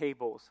at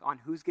tables on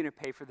who's going to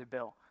pay for the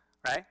bill,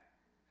 right?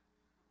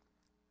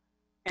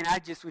 And I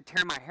just would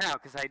tear my hair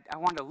out because I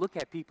wanted to look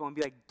at people and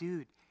be like,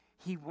 dude,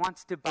 he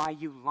wants to buy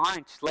you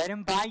lunch. Let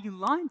him buy you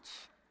lunch.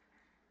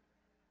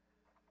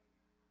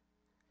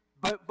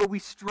 But we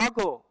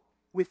struggle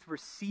with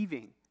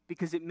receiving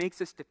because it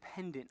makes us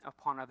dependent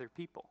upon other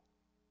people.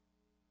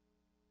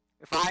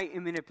 If I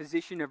am in a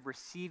position of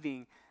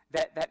receiving,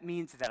 that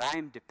means that I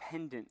am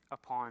dependent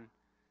upon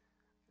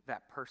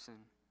that person.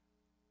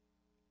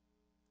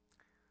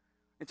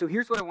 And so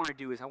here's what I want to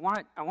do is I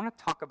want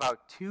to talk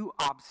about 2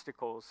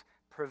 obstacles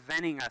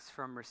preventing us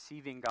from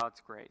receiving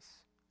God's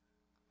grace.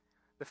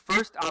 The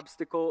first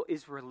obstacle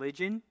is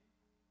religion,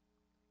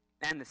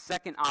 and the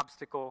second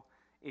obstacle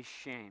is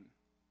shame.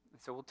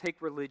 And so we'll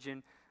take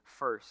religion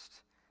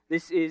first.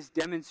 This is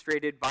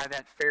demonstrated by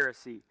that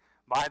Pharisee,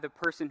 by the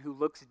person who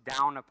looks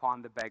down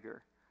upon the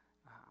beggar.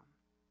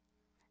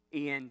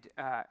 And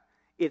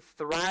it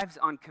thrives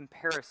on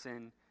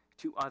comparison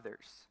to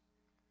others,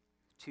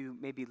 to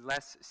maybe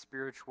less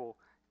spiritual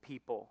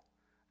people.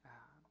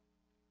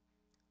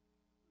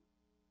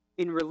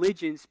 In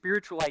religion,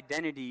 spiritual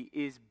identity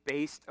is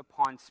based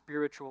upon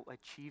spiritual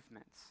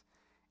achievements.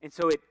 And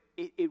so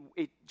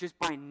it just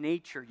by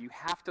nature, you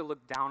have to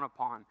look down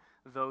upon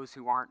those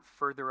who aren't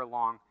further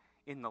along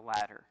in the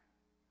ladder.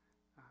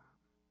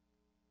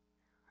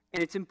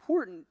 And it's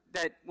important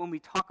that when we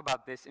talk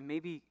about this, and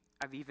maybe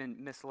I've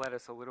even misled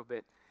us a little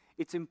bit,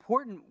 it's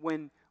important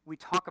when we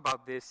talk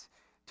about this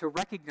to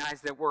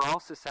recognize that we're all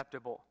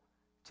susceptible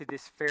to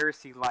this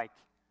Pharisee-like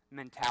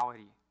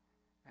mentality.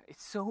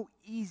 It's so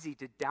easy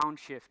to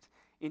downshift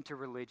into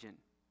religion.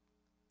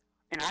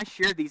 And I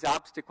share these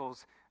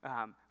obstacles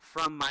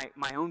from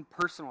my own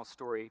personal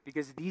story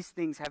because these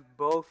things have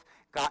both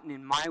gotten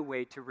in my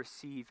way to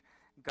receive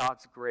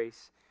God's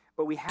grace.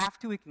 But we have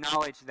to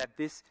acknowledge that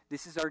this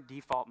is our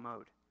default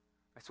mode.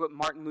 That's what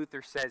Martin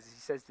Luther says. He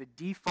says the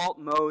default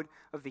mode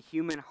of the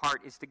human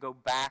heart is to go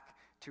back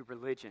to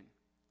religion.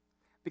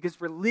 Because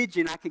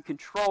religion, I can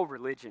control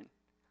religion.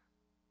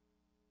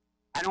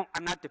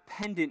 I'm not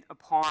dependent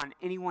upon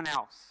anyone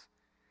else.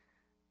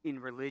 in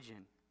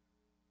religion.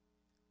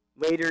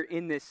 Later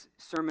in this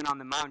Sermon on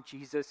the Mount,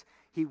 Jesus,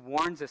 he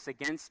warns us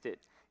against it.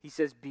 He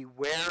says,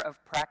 beware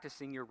of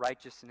practicing your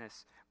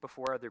righteousness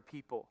before other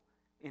people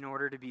in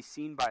order to be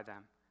seen by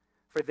them,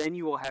 for then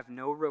you will have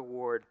no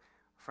reward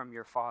from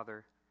your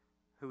Father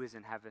who is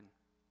in heaven.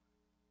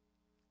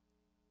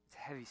 It's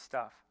heavy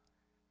stuff.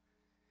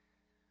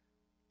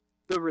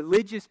 The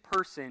religious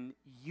person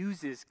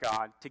uses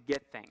God to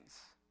get things.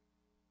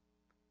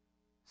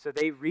 So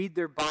they read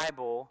their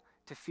Bible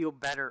to feel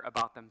better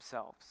about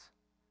themselves.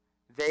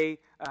 They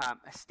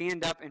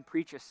stand up and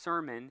preach a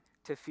sermon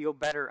to feel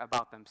better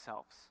about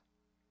themselves.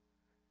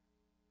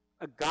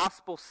 A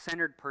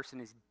gospel-centered person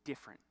is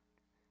different,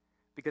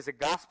 because a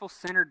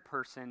gospel-centered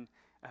person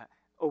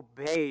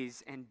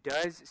obeys and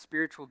does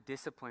spiritual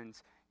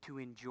disciplines to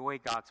enjoy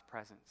God's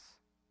presence.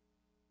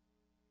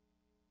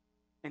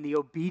 And the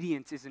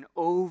obedience is an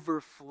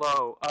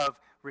overflow of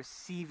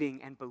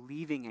receiving and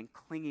believing and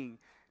clinging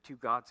to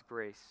God's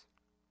grace.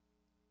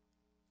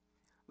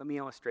 Let me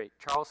illustrate.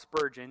 Charles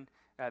Spurgeon,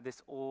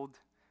 this old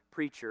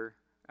preacher,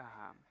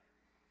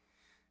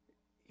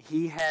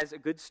 he has a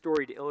good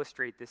story to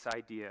illustrate this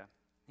idea.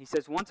 He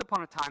says, once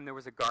upon a time there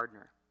was a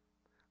gardener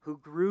who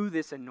grew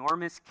this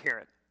enormous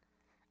carrot.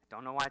 I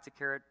don't know why it's a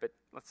carrot, but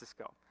let's just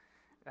go.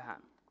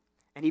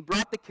 And he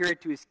brought the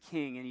carrot to his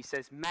king, and he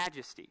says,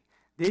 Majesty,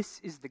 this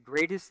is the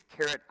greatest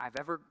carrot I'm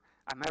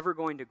ever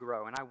going to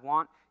grow, and I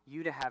want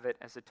you to have it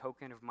as a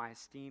token of my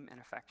esteem and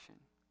affection.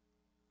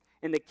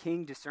 And the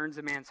king discerns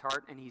a man's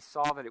heart, and he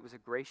saw that it was a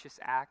gracious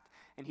act,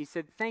 and he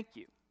said, thank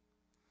you.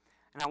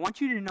 And I want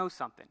you to know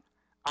something.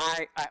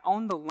 I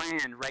own the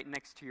land right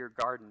next to your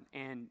garden,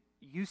 and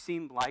you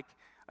seem like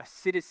a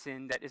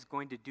citizen that is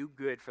going to do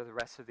good for the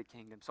rest of the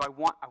kingdom. So I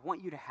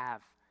want you to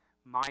have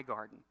my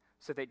garden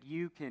so that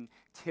you can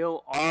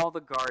till all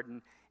the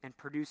garden and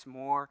produce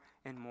more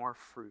and more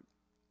fruit.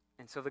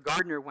 And so the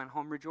gardener went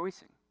home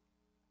rejoicing.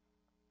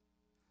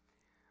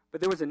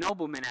 But there was a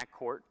nobleman at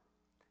court,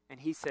 and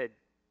he said,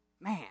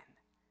 man,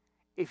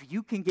 if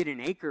you can get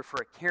an acre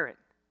for a carrot.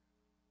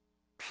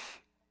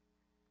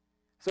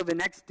 So the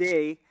next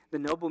day, the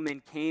nobleman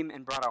came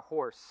and brought a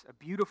horse, a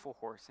beautiful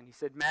horse. And he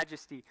said,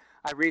 Majesty,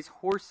 I raise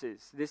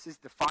horses. This is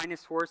the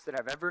finest horse that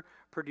I've ever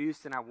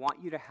produced, and I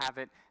want you to have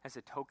it as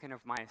a token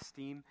of my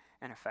esteem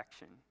and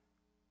affection.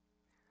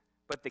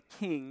 But the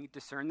king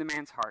discerned the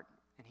man's heart,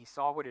 and he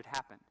saw what had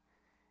happened.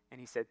 And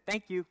he said,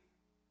 thank you,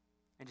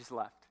 and just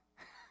left.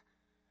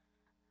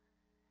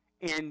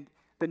 And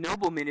the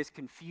nobleman is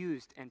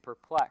confused and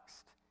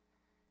perplexed.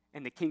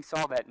 And the king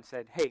saw that and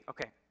said, hey,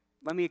 okay,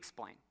 let me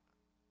explain.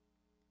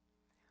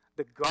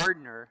 The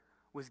gardener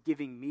was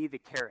giving me the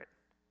carrot.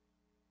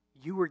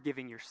 You were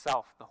giving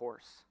yourself the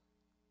horse.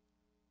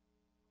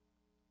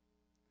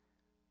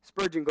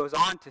 Spurgeon goes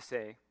on to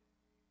say,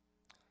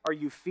 are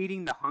you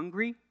feeding the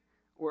hungry,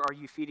 or are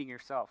you feeding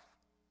yourself?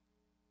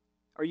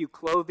 Are you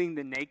clothing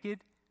the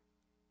naked,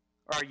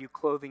 or are you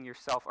clothing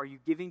yourself? Are you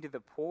giving to the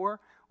poor,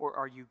 or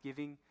are you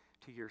giving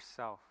to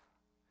yourself?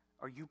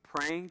 Are you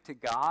praying to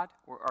God,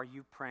 or are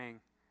you praying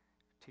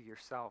to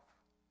yourself?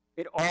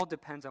 It all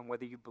depends on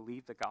whether you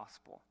believe the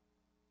gospel.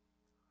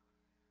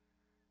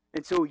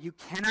 And so you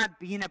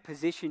cannot be in a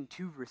position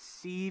to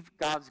receive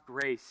God's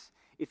grace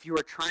if you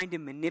are trying to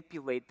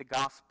manipulate the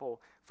gospel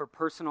for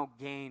personal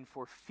gain,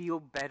 for feel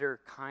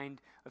better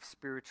kind of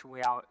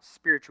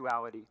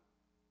spirituality.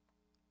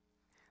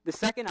 The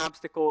second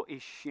obstacle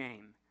is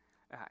shame.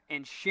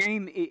 And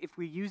shame, if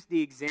we use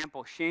the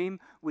example, shame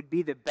would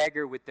be the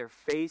beggar with their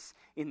face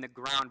in the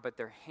ground, but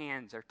their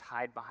hands are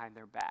tied behind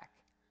their back.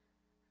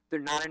 They're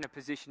not in a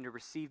position to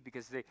receive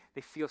because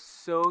they feel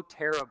so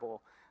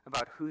terrible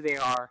about who they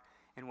are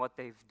and what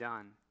they've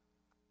done.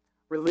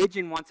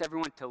 Religion wants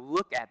everyone to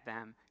look at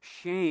them.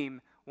 Shame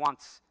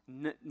wants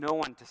no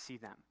one to see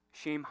them.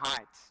 Shame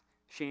hides.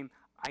 Shame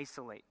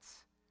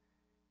isolates.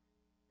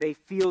 They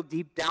feel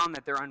deep down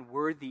that they're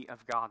unworthy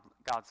of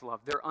God's love.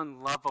 They're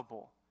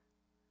unlovable.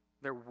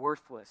 They're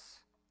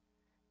worthless.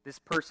 This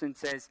person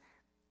says,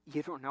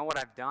 you don't know what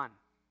I've done.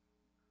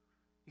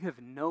 You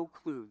have no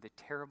clue the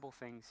terrible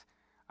things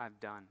I've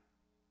done.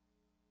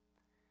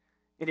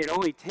 And it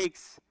only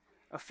takes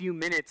a few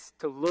minutes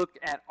to look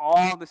at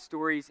all the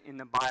stories in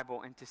the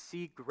Bible and to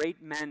see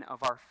great men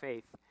of our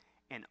faith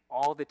and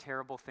all the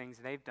terrible things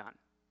they've done.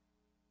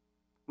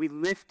 We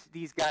lift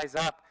these guys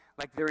up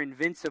like they're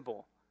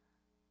invincible.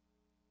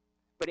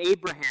 But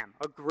Abraham,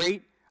 a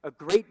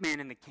great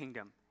man in the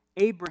kingdom,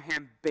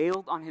 Abraham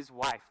bailed on his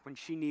wife when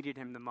she needed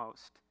him the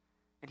most.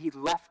 And he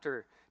left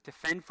her to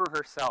fend for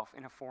herself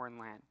in a foreign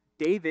land.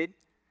 David,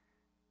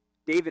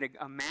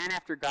 a man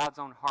after God's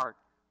own heart,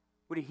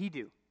 what did he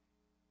do?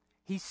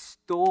 He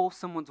stole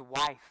someone's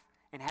wife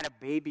and had a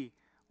baby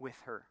with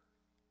her.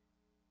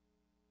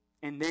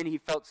 And then he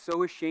felt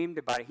so ashamed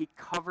about it, he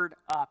covered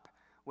up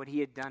what he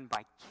had done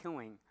by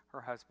killing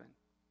her husband.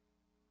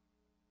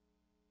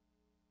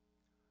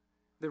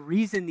 The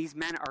reason these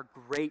men are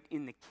great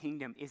in the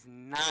kingdom is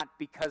not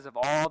because of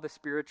all the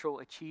spiritual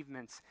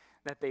achievements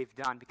that they've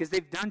done, because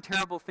they've done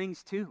terrible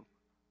things too.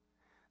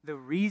 The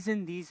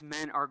reason these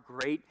men are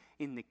great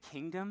in the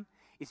kingdom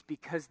is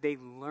because they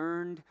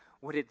learned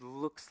what it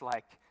looks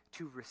like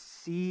to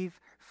receive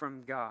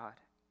from God,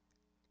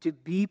 to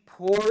be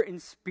poor in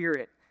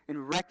spirit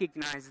and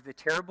recognize the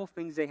terrible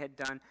things they had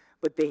done,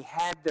 but they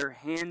had their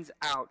hands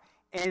out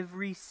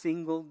every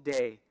single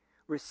day,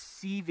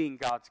 receiving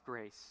God's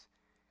grace,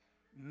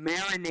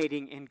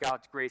 marinating in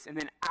God's grace. And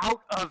then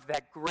out of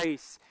that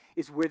grace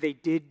is where they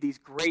did these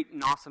great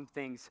and awesome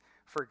things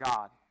for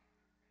God.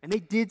 And they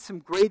did some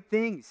great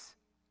things.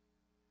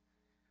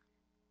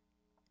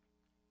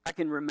 I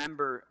can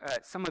remember,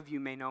 some of you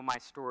may know my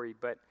story,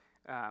 but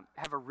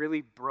have a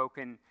really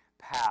broken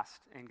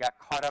past and got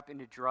caught up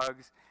into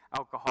drugs,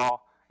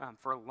 alcohol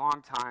for a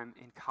long time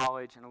in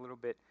college and a little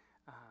bit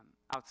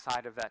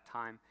outside of that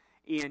time.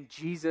 And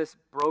Jesus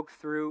broke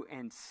through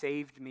and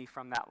saved me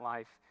from that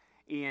life.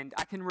 And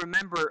I can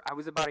remember I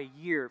was about a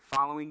year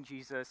following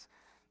Jesus,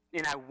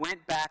 and I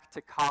went back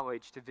to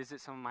college to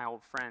visit some of my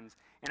old friends.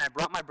 And I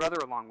brought my brother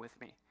along with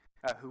me,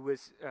 who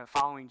was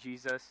following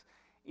Jesus,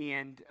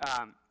 and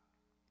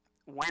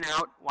went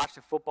out, watched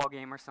a football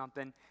game or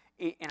something,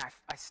 and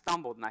I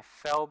stumbled and I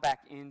fell back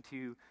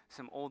into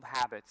some old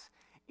habits.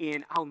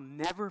 And I'll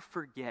never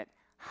forget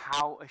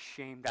how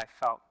ashamed I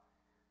felt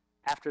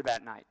after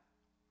that night,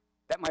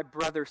 that my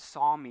brother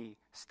saw me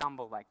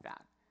stumble like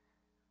that.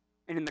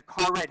 And in the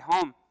car ride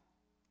home,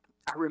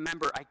 I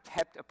remember I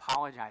kept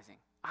apologizing.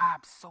 I'm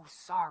so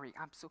sorry.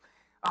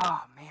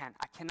 Oh man,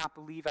 I cannot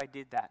believe I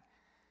did that.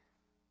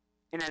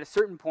 And at a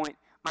certain point,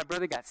 my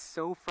brother got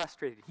so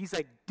frustrated. He's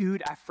like,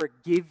 dude, I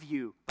forgive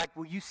you. Like,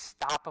 will you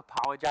stop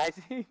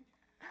apologizing?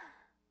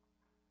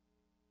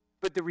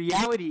 But the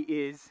reality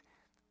is,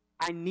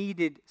 I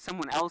needed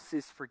someone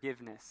else's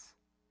forgiveness.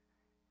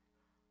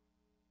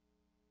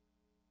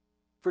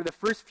 For the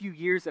first few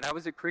years that I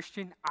was a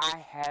Christian,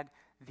 I had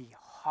the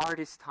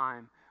hardest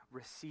time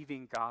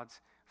receiving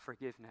God's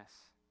forgiveness.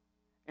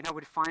 And I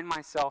would find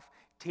myself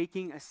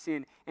taking a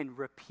sin and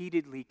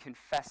repeatedly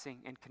confessing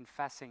and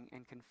confessing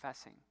and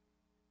confessing.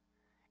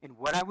 And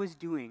what I was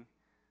doing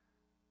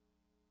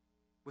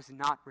was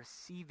not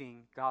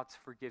receiving God's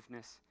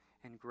forgiveness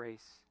and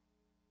grace.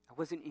 I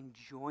wasn't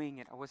enjoying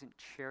it. I wasn't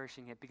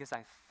cherishing it because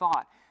I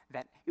thought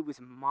that it was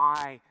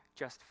my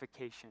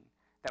justification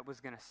that was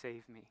going to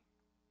save me.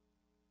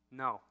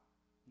 No.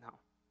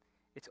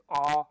 It's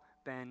all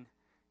been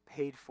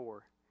paid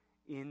for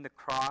in the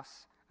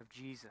cross of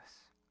Jesus.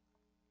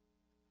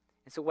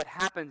 And so what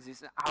happens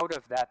is out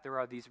of that, there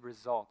are these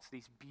results,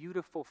 these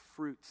beautiful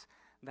fruits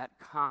that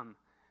come.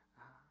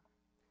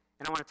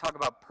 And I want to talk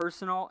about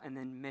personal and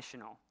then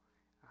missional.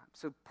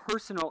 So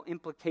personal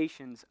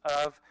implications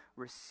of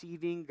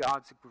receiving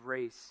God's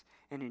grace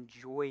and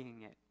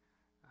enjoying it.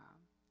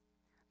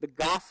 The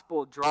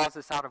gospel draws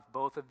us out of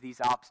both of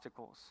these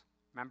obstacles.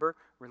 Remember,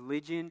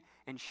 religion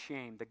and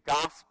shame. The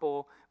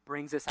gospel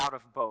brings us out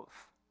of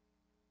both.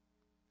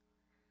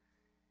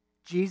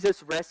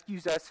 Jesus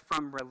rescues us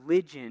from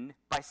religion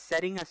by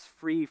setting us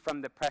free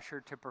from the pressure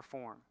to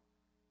perform.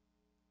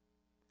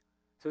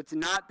 So it's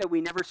not that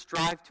we never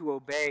strive to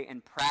obey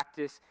and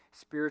practice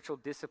spiritual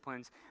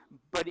disciplines,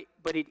 but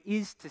it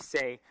is to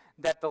say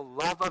that the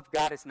love of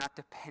God is not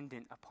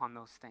dependent upon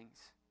those things.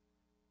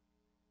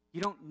 You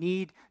don't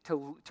need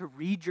to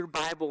read your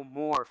Bible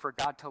more for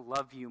God to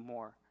love you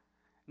more.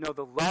 No,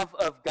 the love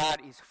of God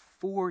is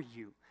for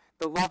you.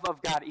 The love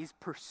of God is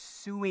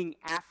pursuing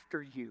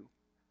after you.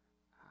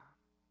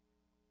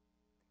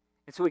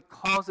 And so it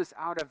calls us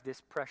out of this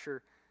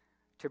pressure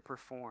to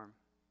perform.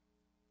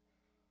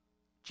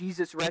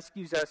 Jesus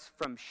rescues us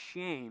from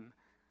shame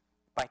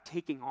by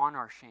taking on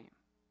our shame.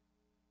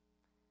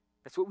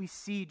 That's what we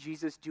see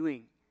Jesus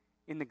doing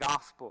in the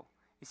gospel,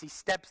 is he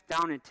steps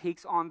down and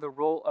takes on the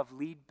role of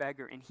lead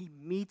beggar, and he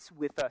meets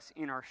with us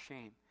in our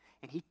shame,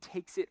 and he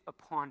takes it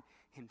upon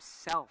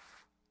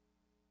himself.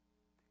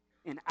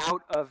 And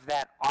out of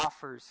that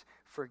offers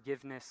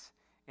forgiveness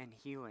and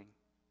healing.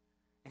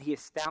 And he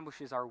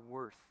establishes our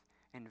worth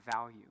and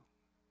value.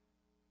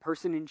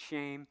 Person in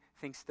shame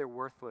thinks they're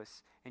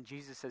worthless, and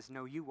Jesus says,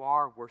 no, you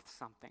are worth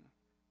something.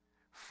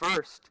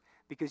 First,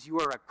 because you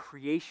are a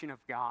creation of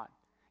God.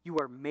 You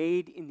are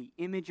made in the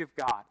image of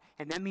God,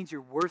 and that means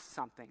you're worth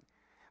something.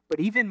 But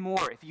even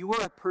more, if you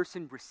are a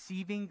person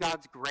receiving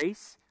God's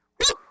grace,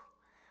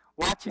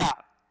 watch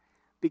out,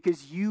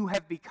 because you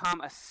have become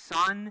a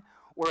son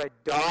or a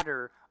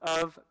daughter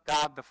of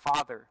God the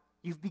Father.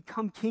 You've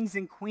become kings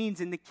and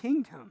queens in the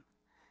kingdom.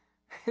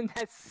 And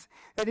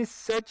that is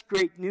such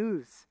great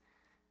news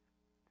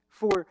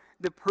for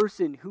the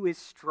person who is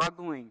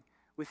struggling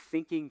with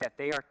thinking that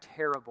they are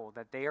terrible,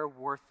 that they are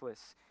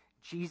worthless.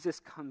 Jesus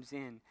comes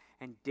in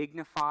and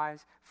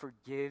dignifies,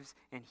 forgives,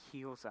 and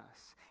heals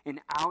us. And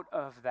out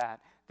of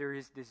that, there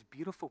is this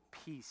beautiful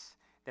peace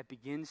that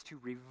begins to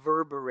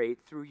reverberate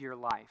through your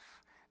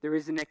life. There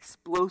is an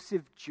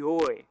explosive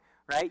joy,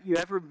 right? You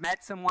ever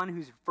met someone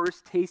who's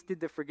first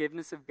tasted the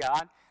forgiveness of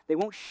God? They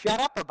won't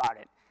shut up about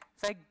it.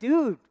 It's like,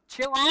 dude,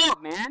 chill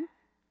out, man.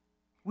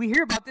 We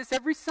hear about this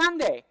every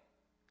Sunday.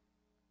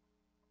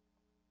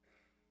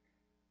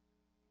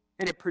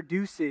 And it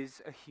produces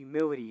a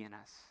humility in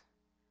us.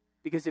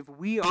 Because if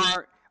we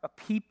are a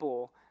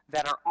people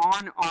that are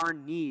on our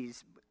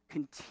knees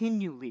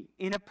continually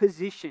in a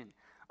position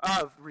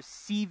of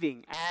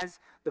receiving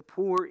as the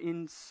poor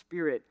in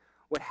spirit,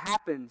 what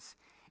happens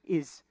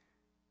is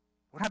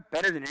we're not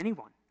better than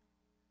anyone.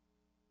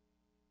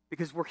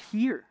 Because we're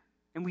here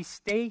and we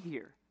stay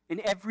here.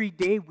 And every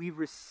day we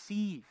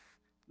receive.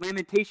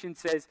 Lamentation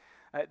says,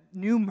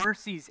 new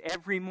mercies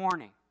every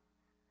morning.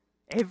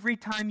 Every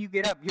time you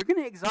get up, you're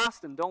going to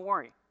exhaust them, don't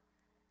worry.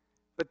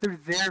 But they're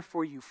there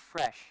for you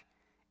fresh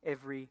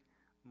every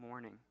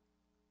morning.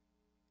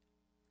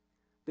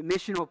 The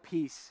missional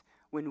piece,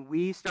 when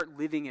we start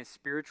living as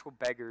spiritual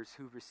beggars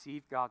who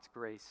receive God's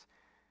grace,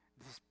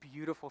 this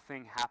beautiful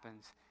thing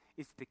happens.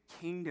 It's the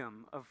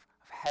kingdom of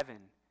heaven.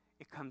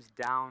 It comes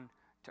down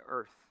to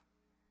earth.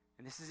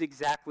 And this is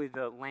exactly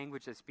the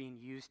language that's being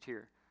used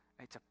here.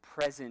 It's a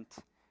present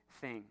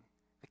thing.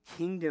 The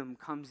kingdom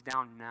comes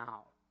down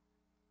now.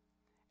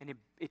 And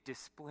it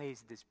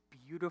displays this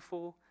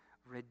beautiful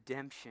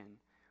redemption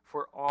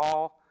for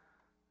all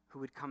who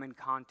would come in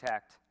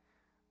contact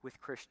with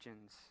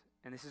Christians.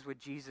 And this is what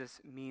Jesus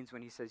means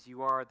when he says,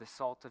 you are the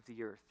salt of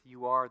the earth.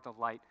 You are the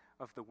light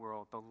of the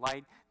world. The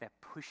light that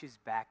pushes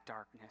back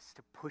darkness,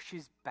 that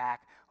pushes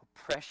back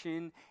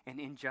oppression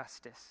and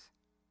injustice.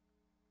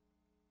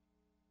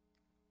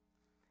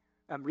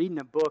 I'm reading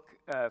a book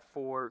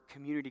for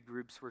community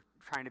groups. We're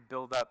trying to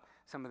build up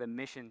some of the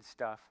mission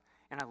stuff.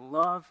 And I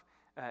love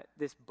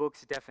this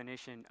book's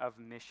definition of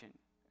mission.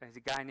 There's a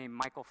guy named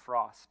Michael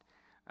Frost.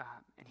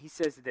 And he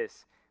says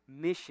this: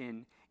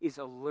 mission is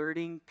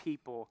alerting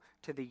people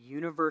to the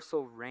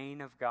universal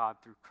reign of God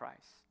through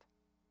Christ.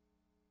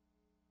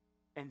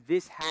 And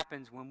this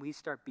happens when we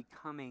start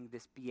becoming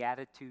this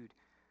beatitude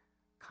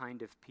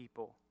kind of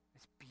people.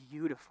 It's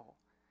beautiful.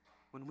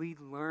 When we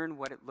learn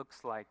what it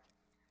looks like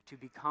to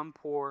become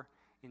poor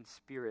in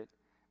spirit,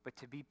 but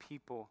to be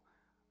people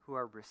who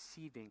are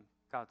receiving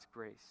God's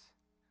grace.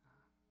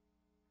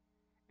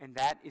 And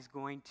that is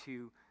going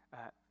to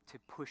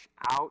push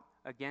out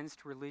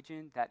against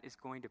religion. That is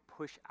going to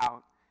push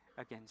out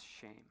against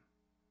shame.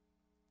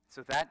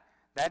 So that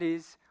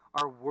is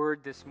our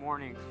word this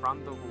morning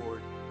from the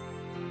Lord.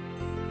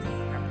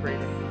 And I pray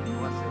that you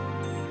bless it.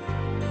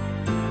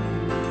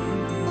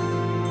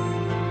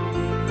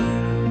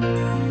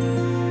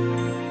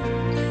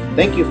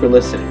 Thank you for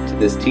listening to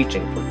this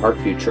teaching from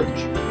Parkview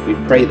Church. We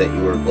pray that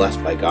you were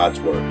blessed by God's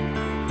Word.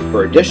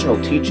 For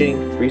additional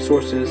teaching,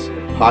 resources,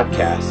 and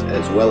podcasts,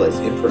 as well as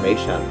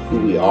information on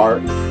who we are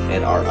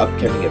and our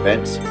upcoming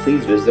events,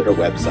 please visit our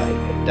website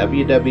at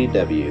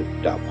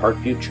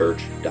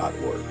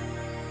www.parkviewchurch.org.